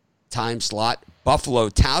 4:30 time slot. Buffalo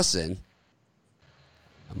Towson.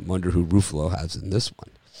 I wonder who Ruffalo has in this one.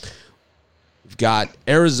 We've got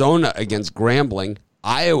Arizona against Grambling,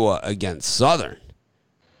 Iowa against Southern,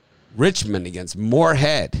 Richmond against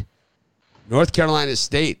Moorhead, North Carolina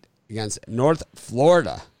State against North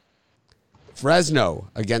Florida, Fresno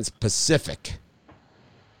against Pacific.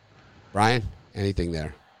 Brian, anything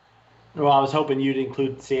there? Well, I was hoping you'd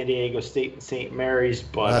include San Diego State and St. Mary's,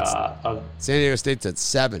 but San Diego State's at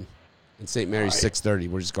 7 and St. Mary's Right. 6:30.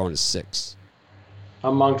 We're just going to 6.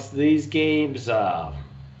 amongst these games, I'd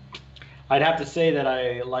have to say that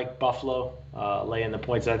I like Buffalo laying the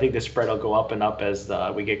points. I think the spread will go up and up as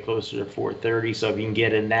we get closer to 4:30. So if you can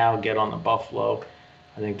get in now, get on the Buffalo.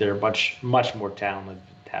 I think they're much more talented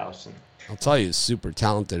than Towson. I'll tell you, super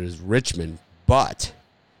talented is Richmond, but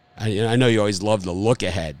I know you always love the look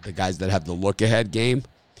ahead, the guys that have the look ahead game.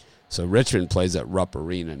 So Richmond plays at Rupp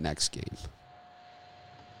Arena next game.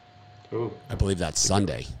 Ooh. I believe that's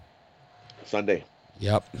Sunday. Sunday.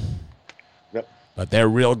 Yep. Yep. But they're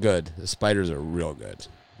real good. The Spiders are real good.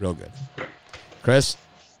 Real good. Chris?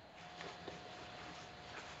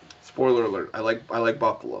 Spoiler alert. I like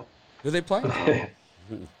Buffalo. Who they play?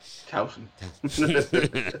 Towson.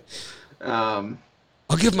 I'm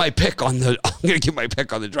gonna give my pick on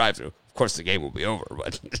the drive-thru. Of course the game will be over,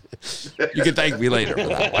 but you can thank me later for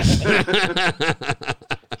that one.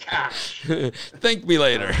 Thank me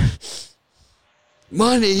later.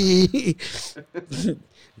 Money. $,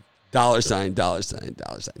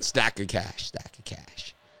 $. Stack of cash.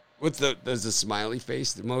 There's a smiley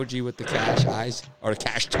face emoji with the cash eyes or the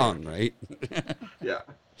cash tongue, right? Yeah.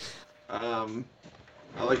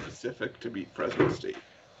 I like Pacific to beat Fresno State.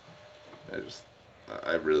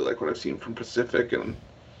 I really like what I've seen from Pacific, and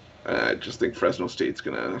I just think Fresno State's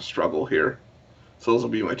gonna struggle here. So those will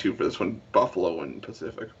be my two for this one: Buffalo and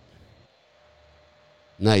Pacific.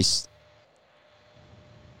 Nice.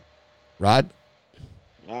 Rod?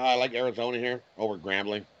 I like Arizona here over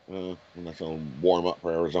Grambling. And that's a warm up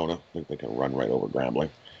for Arizona. I think they can run right over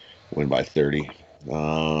Grambling. Win by 30.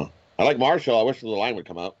 I like Marshall. I wish the line would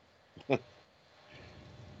come out. There's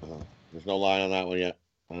no line on that one yet.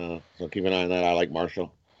 So keep an eye on that. I like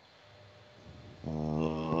Marshall.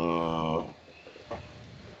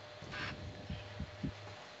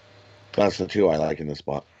 That's the two I like in this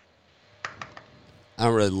spot. I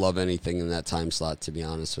don't really love anything in that time slot, to be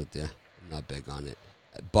honest with you. I'm not big on it.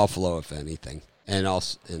 Buffalo, if anything. And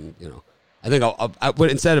also, I think I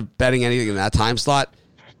would, instead of betting anything in that time slot,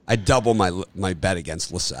 I double my bet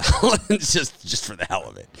against LaSalle. just for the hell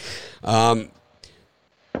of it.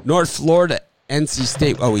 North Florida, NC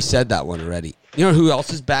State. Oh, we said that one already. You know who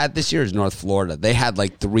else is bad this year is North Florida. They had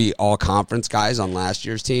like 3 all-conference guys on last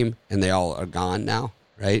year's team, and they all are gone now,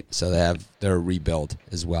 right? So they're a rebuild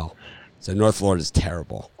as well. So North Florida's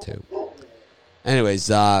terrible, too. Anyways,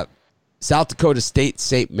 South Dakota State,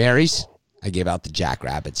 St. Mary's. I gave out the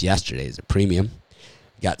Jackrabbits yesterday as a premium.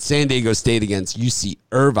 We got San Diego State against UC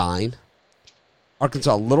Irvine.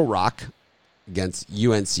 Arkansas Little Rock against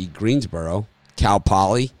UNC Greensboro. Cal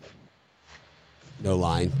Poly. No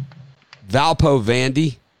line. Valpo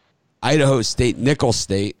Vandy. Idaho State, Nicholls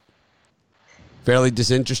State. Fairly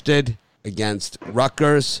disinterested against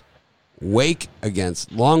Rutgers. Wake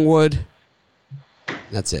against Longwood.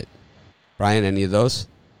 That's it. Brian, any of those?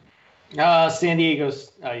 San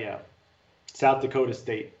Diego's, yeah. South Dakota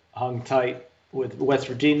State hung tight with West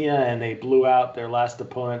Virginia, and they blew out their last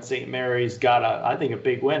opponent. St. Mary's got, I think, a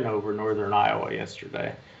big win over Northern Iowa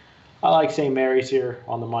yesterday. I like St. Mary's here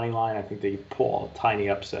on the money line. I think they pull a tiny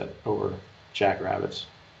upset over Jackrabbits.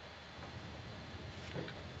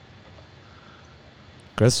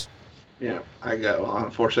 Chris? Yeah,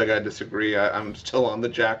 unfortunately, I gotta disagree. I'm still on the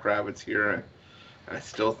Jackrabbits here. I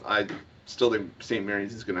still think St.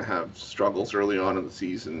 Mary's is gonna have struggles early on in the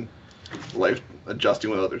season, adjusting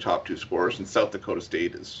without their top 2 scorers, and South Dakota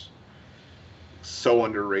State is so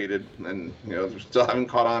underrated, and they still haven't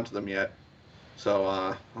caught on to them yet. So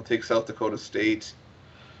I'll take South Dakota State.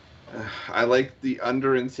 I like the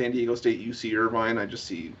under in San Diego State UC Irvine. I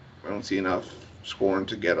don't see enough scoring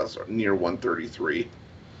to get us near 133.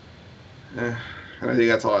 And I think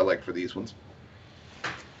that's all I like for these ones.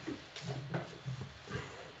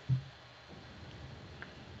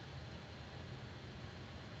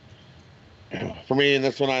 For me, in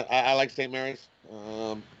this one, I like St. Mary's.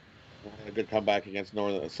 A good comeback against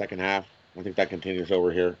Northern in the second half. I think that continues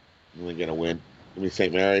over here. I'm going to get a win. Give me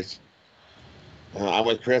St. Mary's. I'm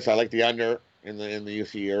with Chris. I like the under in the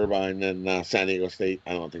UC Irvine and San Diego State.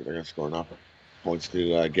 I don't think they're going to score enough points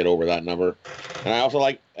to get over that number. And I also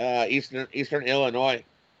like Eastern Illinois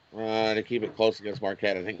to keep it close against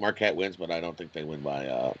Marquette. I think Marquette wins, but I don't think they win by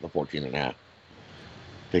the 14.5. I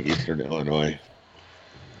think Eastern Illinois.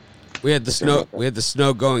 We had the snow. We had the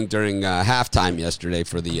snow going during halftime yesterday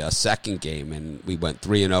for the second game, and we went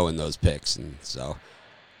 3-0 in those picks. And so,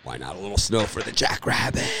 why not a little snow for the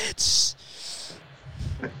Jackrabbits?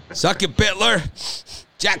 Suck it, Bittler.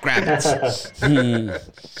 Jackrabbits.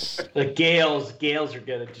 The Gales are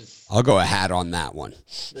gonna just. I'll go a hat on that one.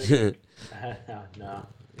 No.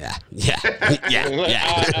 Yeah.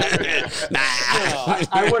 Nah.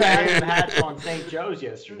 I would have had some hats on St. Joe's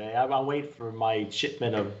yesterday. I'm waiting for my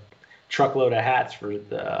shipment of truckload of hats for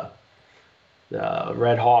the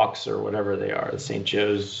Red Hawks or whatever they are, the St.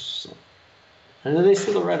 Joe's. And are they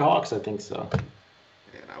still the Red Hawks? I think so. And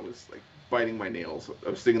I was like biting my nails. I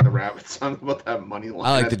was singing the Rabbit song about that money line.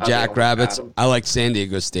 I like the Jackrabbits. I like San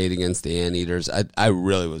Diego State against the Anteaters. I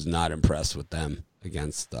really was not impressed with them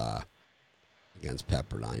against Pepperdine.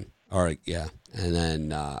 And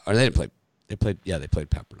then or they didn't play. They played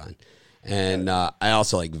Pepperdine. And I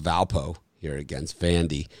also like Valpo here against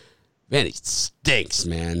Vandy. Vandy stinks,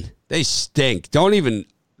 man. They stink. Don't even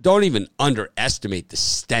underestimate the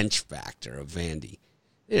stench factor of Vandy.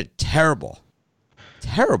 They're terrible.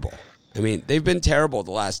 Terrible. I mean, they've been terrible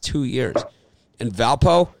the last 2 years. And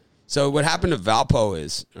Valpo, so what happened to Valpo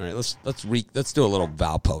is, all right, let's do a little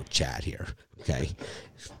Valpo chat here, okay?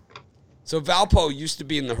 So Valpo used to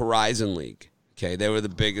be in the Horizon League, okay? They were the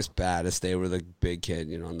biggest, baddest. They were the big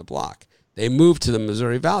kid, on the block. They moved to the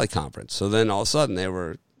Missouri Valley Conference. So then all of a sudden they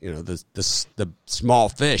were, the small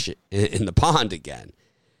fish in the pond again.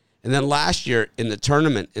 And then last year in the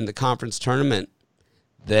tournament, in the conference tournament,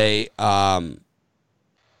 they made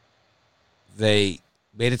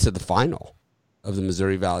it to the final of the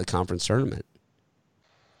Missouri Valley Conference tournament,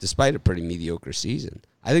 despite a pretty mediocre season.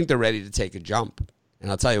 I think they're ready to take a jump. And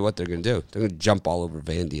I'll tell you what they're going to do. They're going to jump all over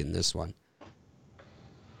Vandy in this one.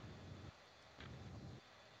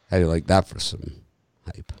 How do you like that for some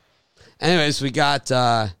hype? Anyways, we got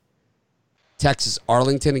Texas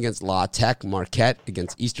Arlington against La Tech, Marquette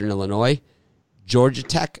against Eastern Illinois, Georgia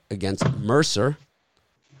Tech against Mercer,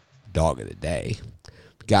 dog of the day.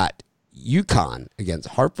 We got UConn against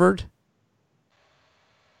Hartford,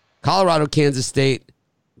 Colorado, Kansas State,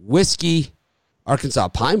 Whiskey, Arkansas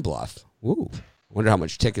Pine Bluff. Ooh, wonder how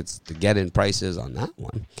much tickets to get in price is on that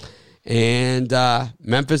one. And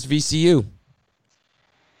Memphis VCU.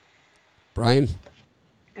 Brian?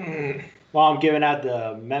 Well, I'm giving out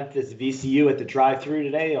the Memphis VCU at the drive-thru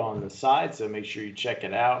today on the side, so make sure you check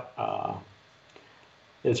it out.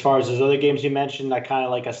 As far as those other games you mentioned, I kind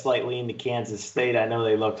of like a slight lean to Kansas State. I know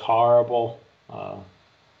they looked horrible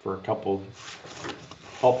for a couple.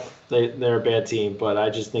 They're a bad team, but I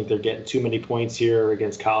just think they're getting too many points here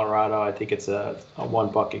against Colorado. I think it's a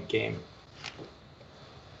one-bucket game.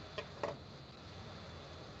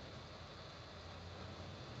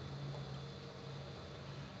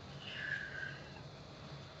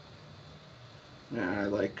 Yeah, I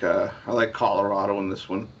like Colorado in this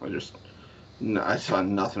one. I saw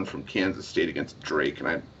nothing from Kansas State against Drake, and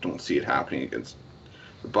I don't see it happening against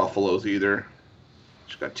the Buffaloes either.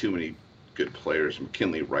 Just got too many good players.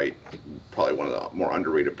 McKinley Wright, probably one of the more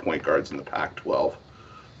underrated point guards in the Pac-12.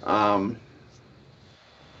 I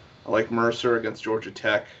like Mercer against Georgia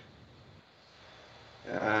Tech.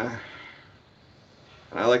 And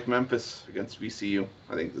I like Memphis against VCU.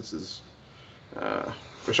 I think this is... I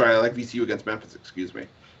like VCU against Memphis, excuse me.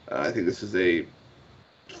 I think this is a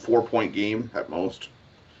 4-point game at most.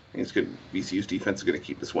 I think it's good. VCU's defense is going to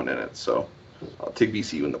keep this one in it, so I'll take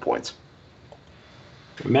VCU in the points.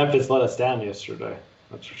 Memphis let us down yesterday,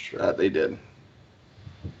 that's for sure. They did.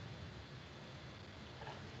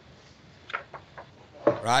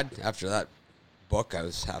 Rod, after that book, I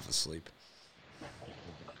was half asleep.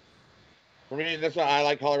 For me, this one, I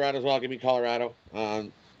like Colorado as well. Give me Colorado.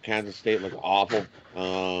 Kansas State looks awful.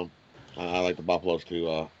 I like the Buffaloes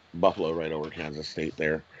too. Buffalo right over Kansas State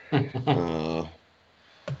there. I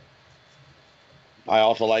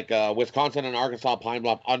also like Wisconsin and Arkansas Pine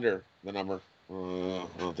Bluff under the number. I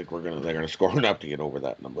don't think they're gonna score enough to get over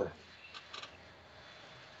that number.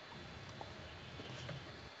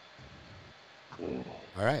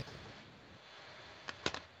 All right.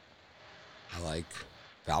 I like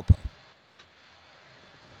Valpo.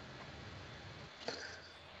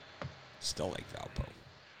 Still like Valpo.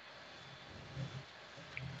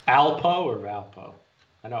 Alpo or Valpo?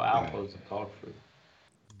 I know Alpo's a dog food.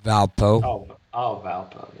 Valpo. Oh,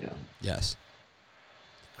 Valpo, yeah. Yes.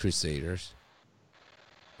 Crusaders.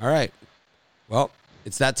 All right. Well,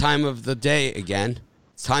 it's that time of the day again.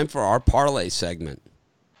 It's time for our parlay segment.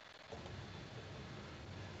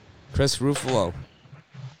 Chris Ruffalo,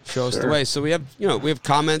 show us the way. So we have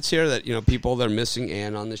comments here that people that are missing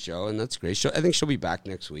Ann on the show, and that's great. I think she'll be back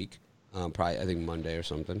next week, probably I think Monday or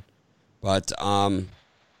something. But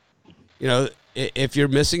if you're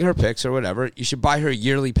missing her picks or whatever, you should buy her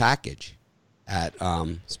yearly package at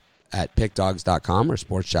pickdogs.com or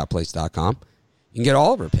sportshopplace.com. You can get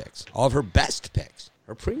all of her picks, all of her best picks,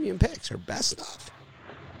 her premium picks, her best stuff.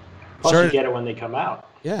 Plus, you get it when they come out.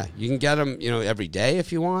 Yeah, you can get them, every day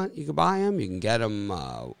if you want. You can buy them. You can get them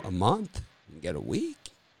a month. You can get a week,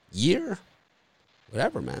 year,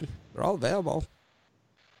 whatever, man. They're all available.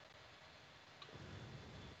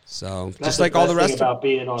 So That's just like all the rest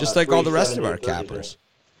of our cappers,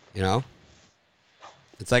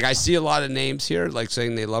 it's like I see a lot of names here, like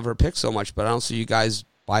saying they love her picks so much, but I don't see you guys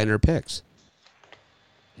buying her picks.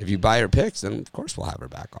 If you buy her picks, then of course we'll have her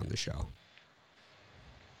back on the show.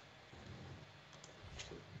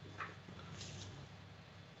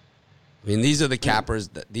 I mean, these are the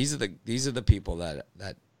cappers. These are the people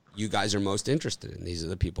that you guys are most interested in. These are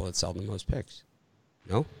the people that sell the most picks.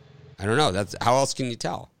 No, I don't know. That's how else can you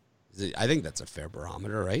tell? I think that's a fair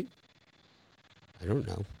barometer, right? I don't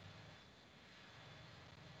know.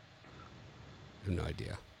 I have no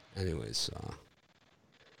idea. Anyways,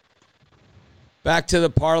 back to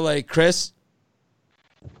the parlay, Chris.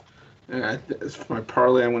 Yeah, for my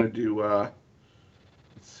parlay, I'm going to do. Let's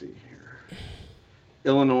see here.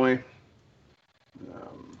 Illinois.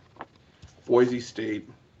 Boise State,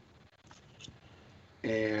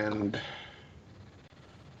 and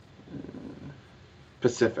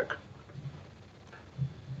Pacific.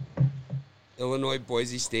 Illinois,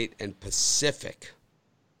 Boise State, and Pacific.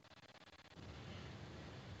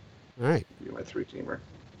 All right. You're my three-teamer.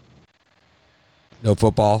 No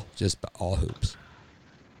football, just all hoops.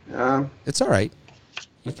 Yeah. It's all right.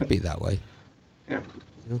 You can be that way. Yeah.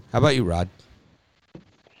 How about you, Rod?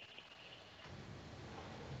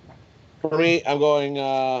 For me, I'm going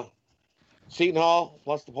Seton Hall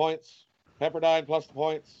plus the points, Pepperdine plus the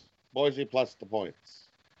points, Boise plus the points.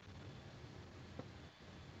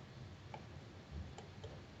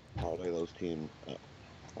 I'll lay those teams up.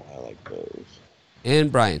 I like those.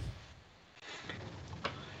 And Brian.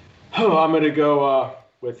 Oh, I'm going to go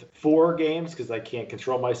with 4 games because I can't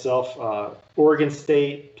control myself. Oregon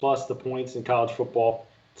State plus the points in college football,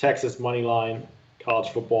 Texas money line. College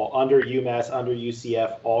football under UMass, under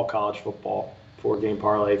UCF, all college football. 4-game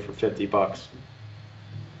parlay for $50.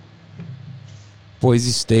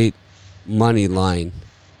 Boise State money line.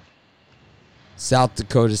 South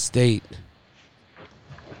Dakota State.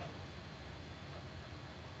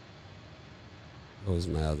 What was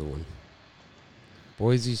my other one?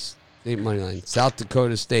 Boise State money line. South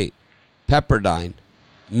Dakota State. Pepperdine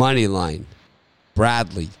money line.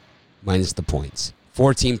 Bradley minus the points.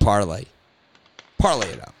 14 parlay. Parlay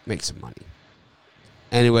it up. Make some money.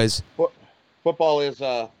 Anyways. Football is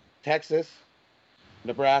Texas,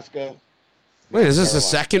 Nebraska. Wait, is this a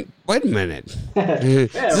second? Wait a minute.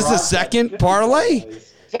 Is this a second parlay?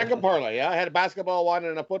 Second parlay, yeah. I had a basketball one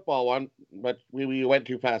and a football one, but we went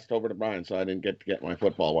too fast over to Brian, so I didn't get to get my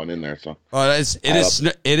football one in there. So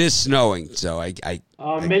it is snowing, so I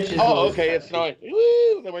okay, it's snowing.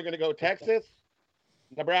 Woo! Then we're gonna go Texas,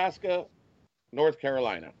 Nebraska, North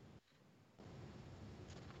Carolina.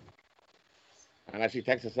 And I see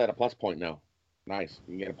Texas at a plus point now. Nice.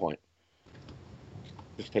 You can get a point.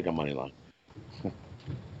 Just take a money line.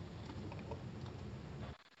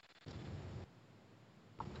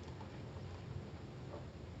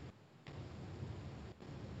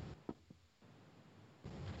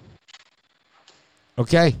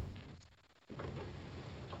 Okay.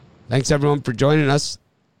 Thanks, everyone, for joining us.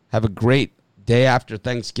 Have a great day after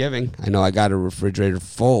Thanksgiving. I know I got a refrigerator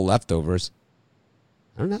full of leftovers.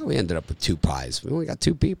 I don't know how we ended up with 2 pies. We only got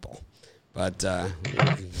 2 people. But one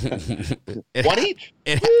each.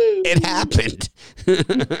 It happened.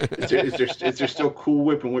 Is there still Cool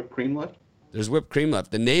Whip and whipped cream left? There's whipped cream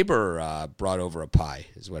left. The neighbor brought over a pie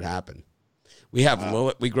is what happened. We have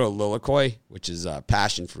we grow lilikoi, which is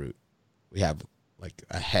passion fruit. We have like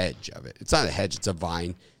a hedge of it. It's not a hedge, it's a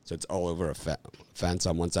vine. So it's all over a fence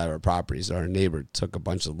on one side of our property. So our neighbor took a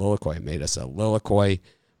bunch of Lilikoi and made us a Lilikoi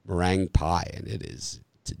meringue pie, and it is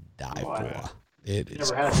to die for. It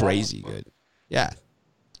is crazy good. Yeah,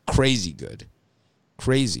 crazy good.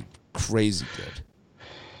 Crazy good.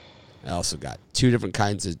 I also got 2 different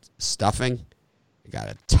kinds of stuffing. I got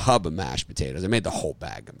a tub of mashed potatoes. I made the whole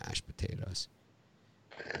bag of mashed potatoes.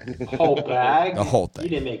 Whole bag? The whole thing. You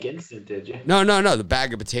didn't make instant, did you? No. The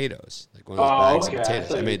bag of potatoes. Like one of those bags of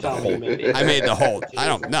potatoes. I made the whole. I made the whole. I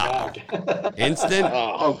don't know. Instant?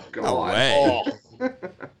 Oh, God. No way.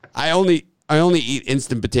 I only eat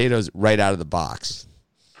instant potatoes right out of the box.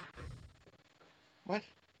 What?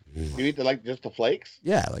 You eat just the flakes?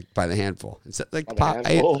 Yeah, like by the handful. It's like By the pop.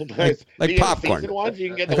 handful? Like popcorn. Ones? You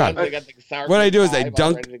can get the Okay. ones that got the sour What I do is cream I pie,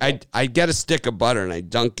 dunk. ready to go. I get a stick of butter and I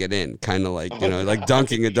dunk it in, kind of like like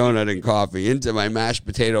dunking a donut in coffee into my mashed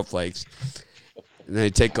potato flakes, and then I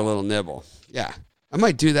take a little nibble. Yeah, I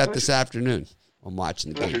might do that this afternoon. I'm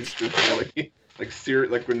watching the game. It's just like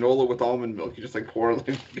cereal, like granola with almond milk. You just like pour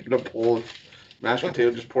get a bowl of mashed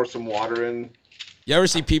potato, just pour some water in. You ever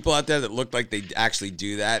see people out there that look like they actually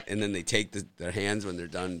do that, and then they take their hands when they're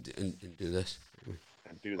done and do this?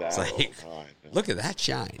 Do that. It's like, all the time. look at that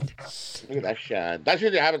shine. Look at that shine. That's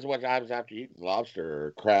usually happens what happens after you eat lobster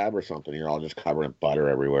or crab or something. You're all just covered in butter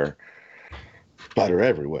everywhere. Butter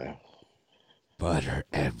everywhere. Butter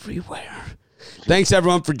everywhere. Thanks,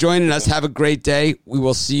 everyone, for joining us. Have a great day. We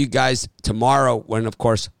will see you guys tomorrow when, of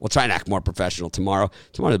course, we'll try and act more professional tomorrow.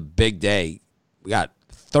 Tomorrow's a big day. We got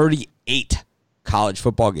 38 college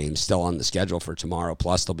football games still on the schedule for tomorrow.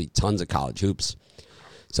 Plus, there'll be tons of college hoops.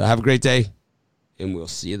 So have a great day, and we'll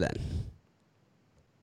see you then.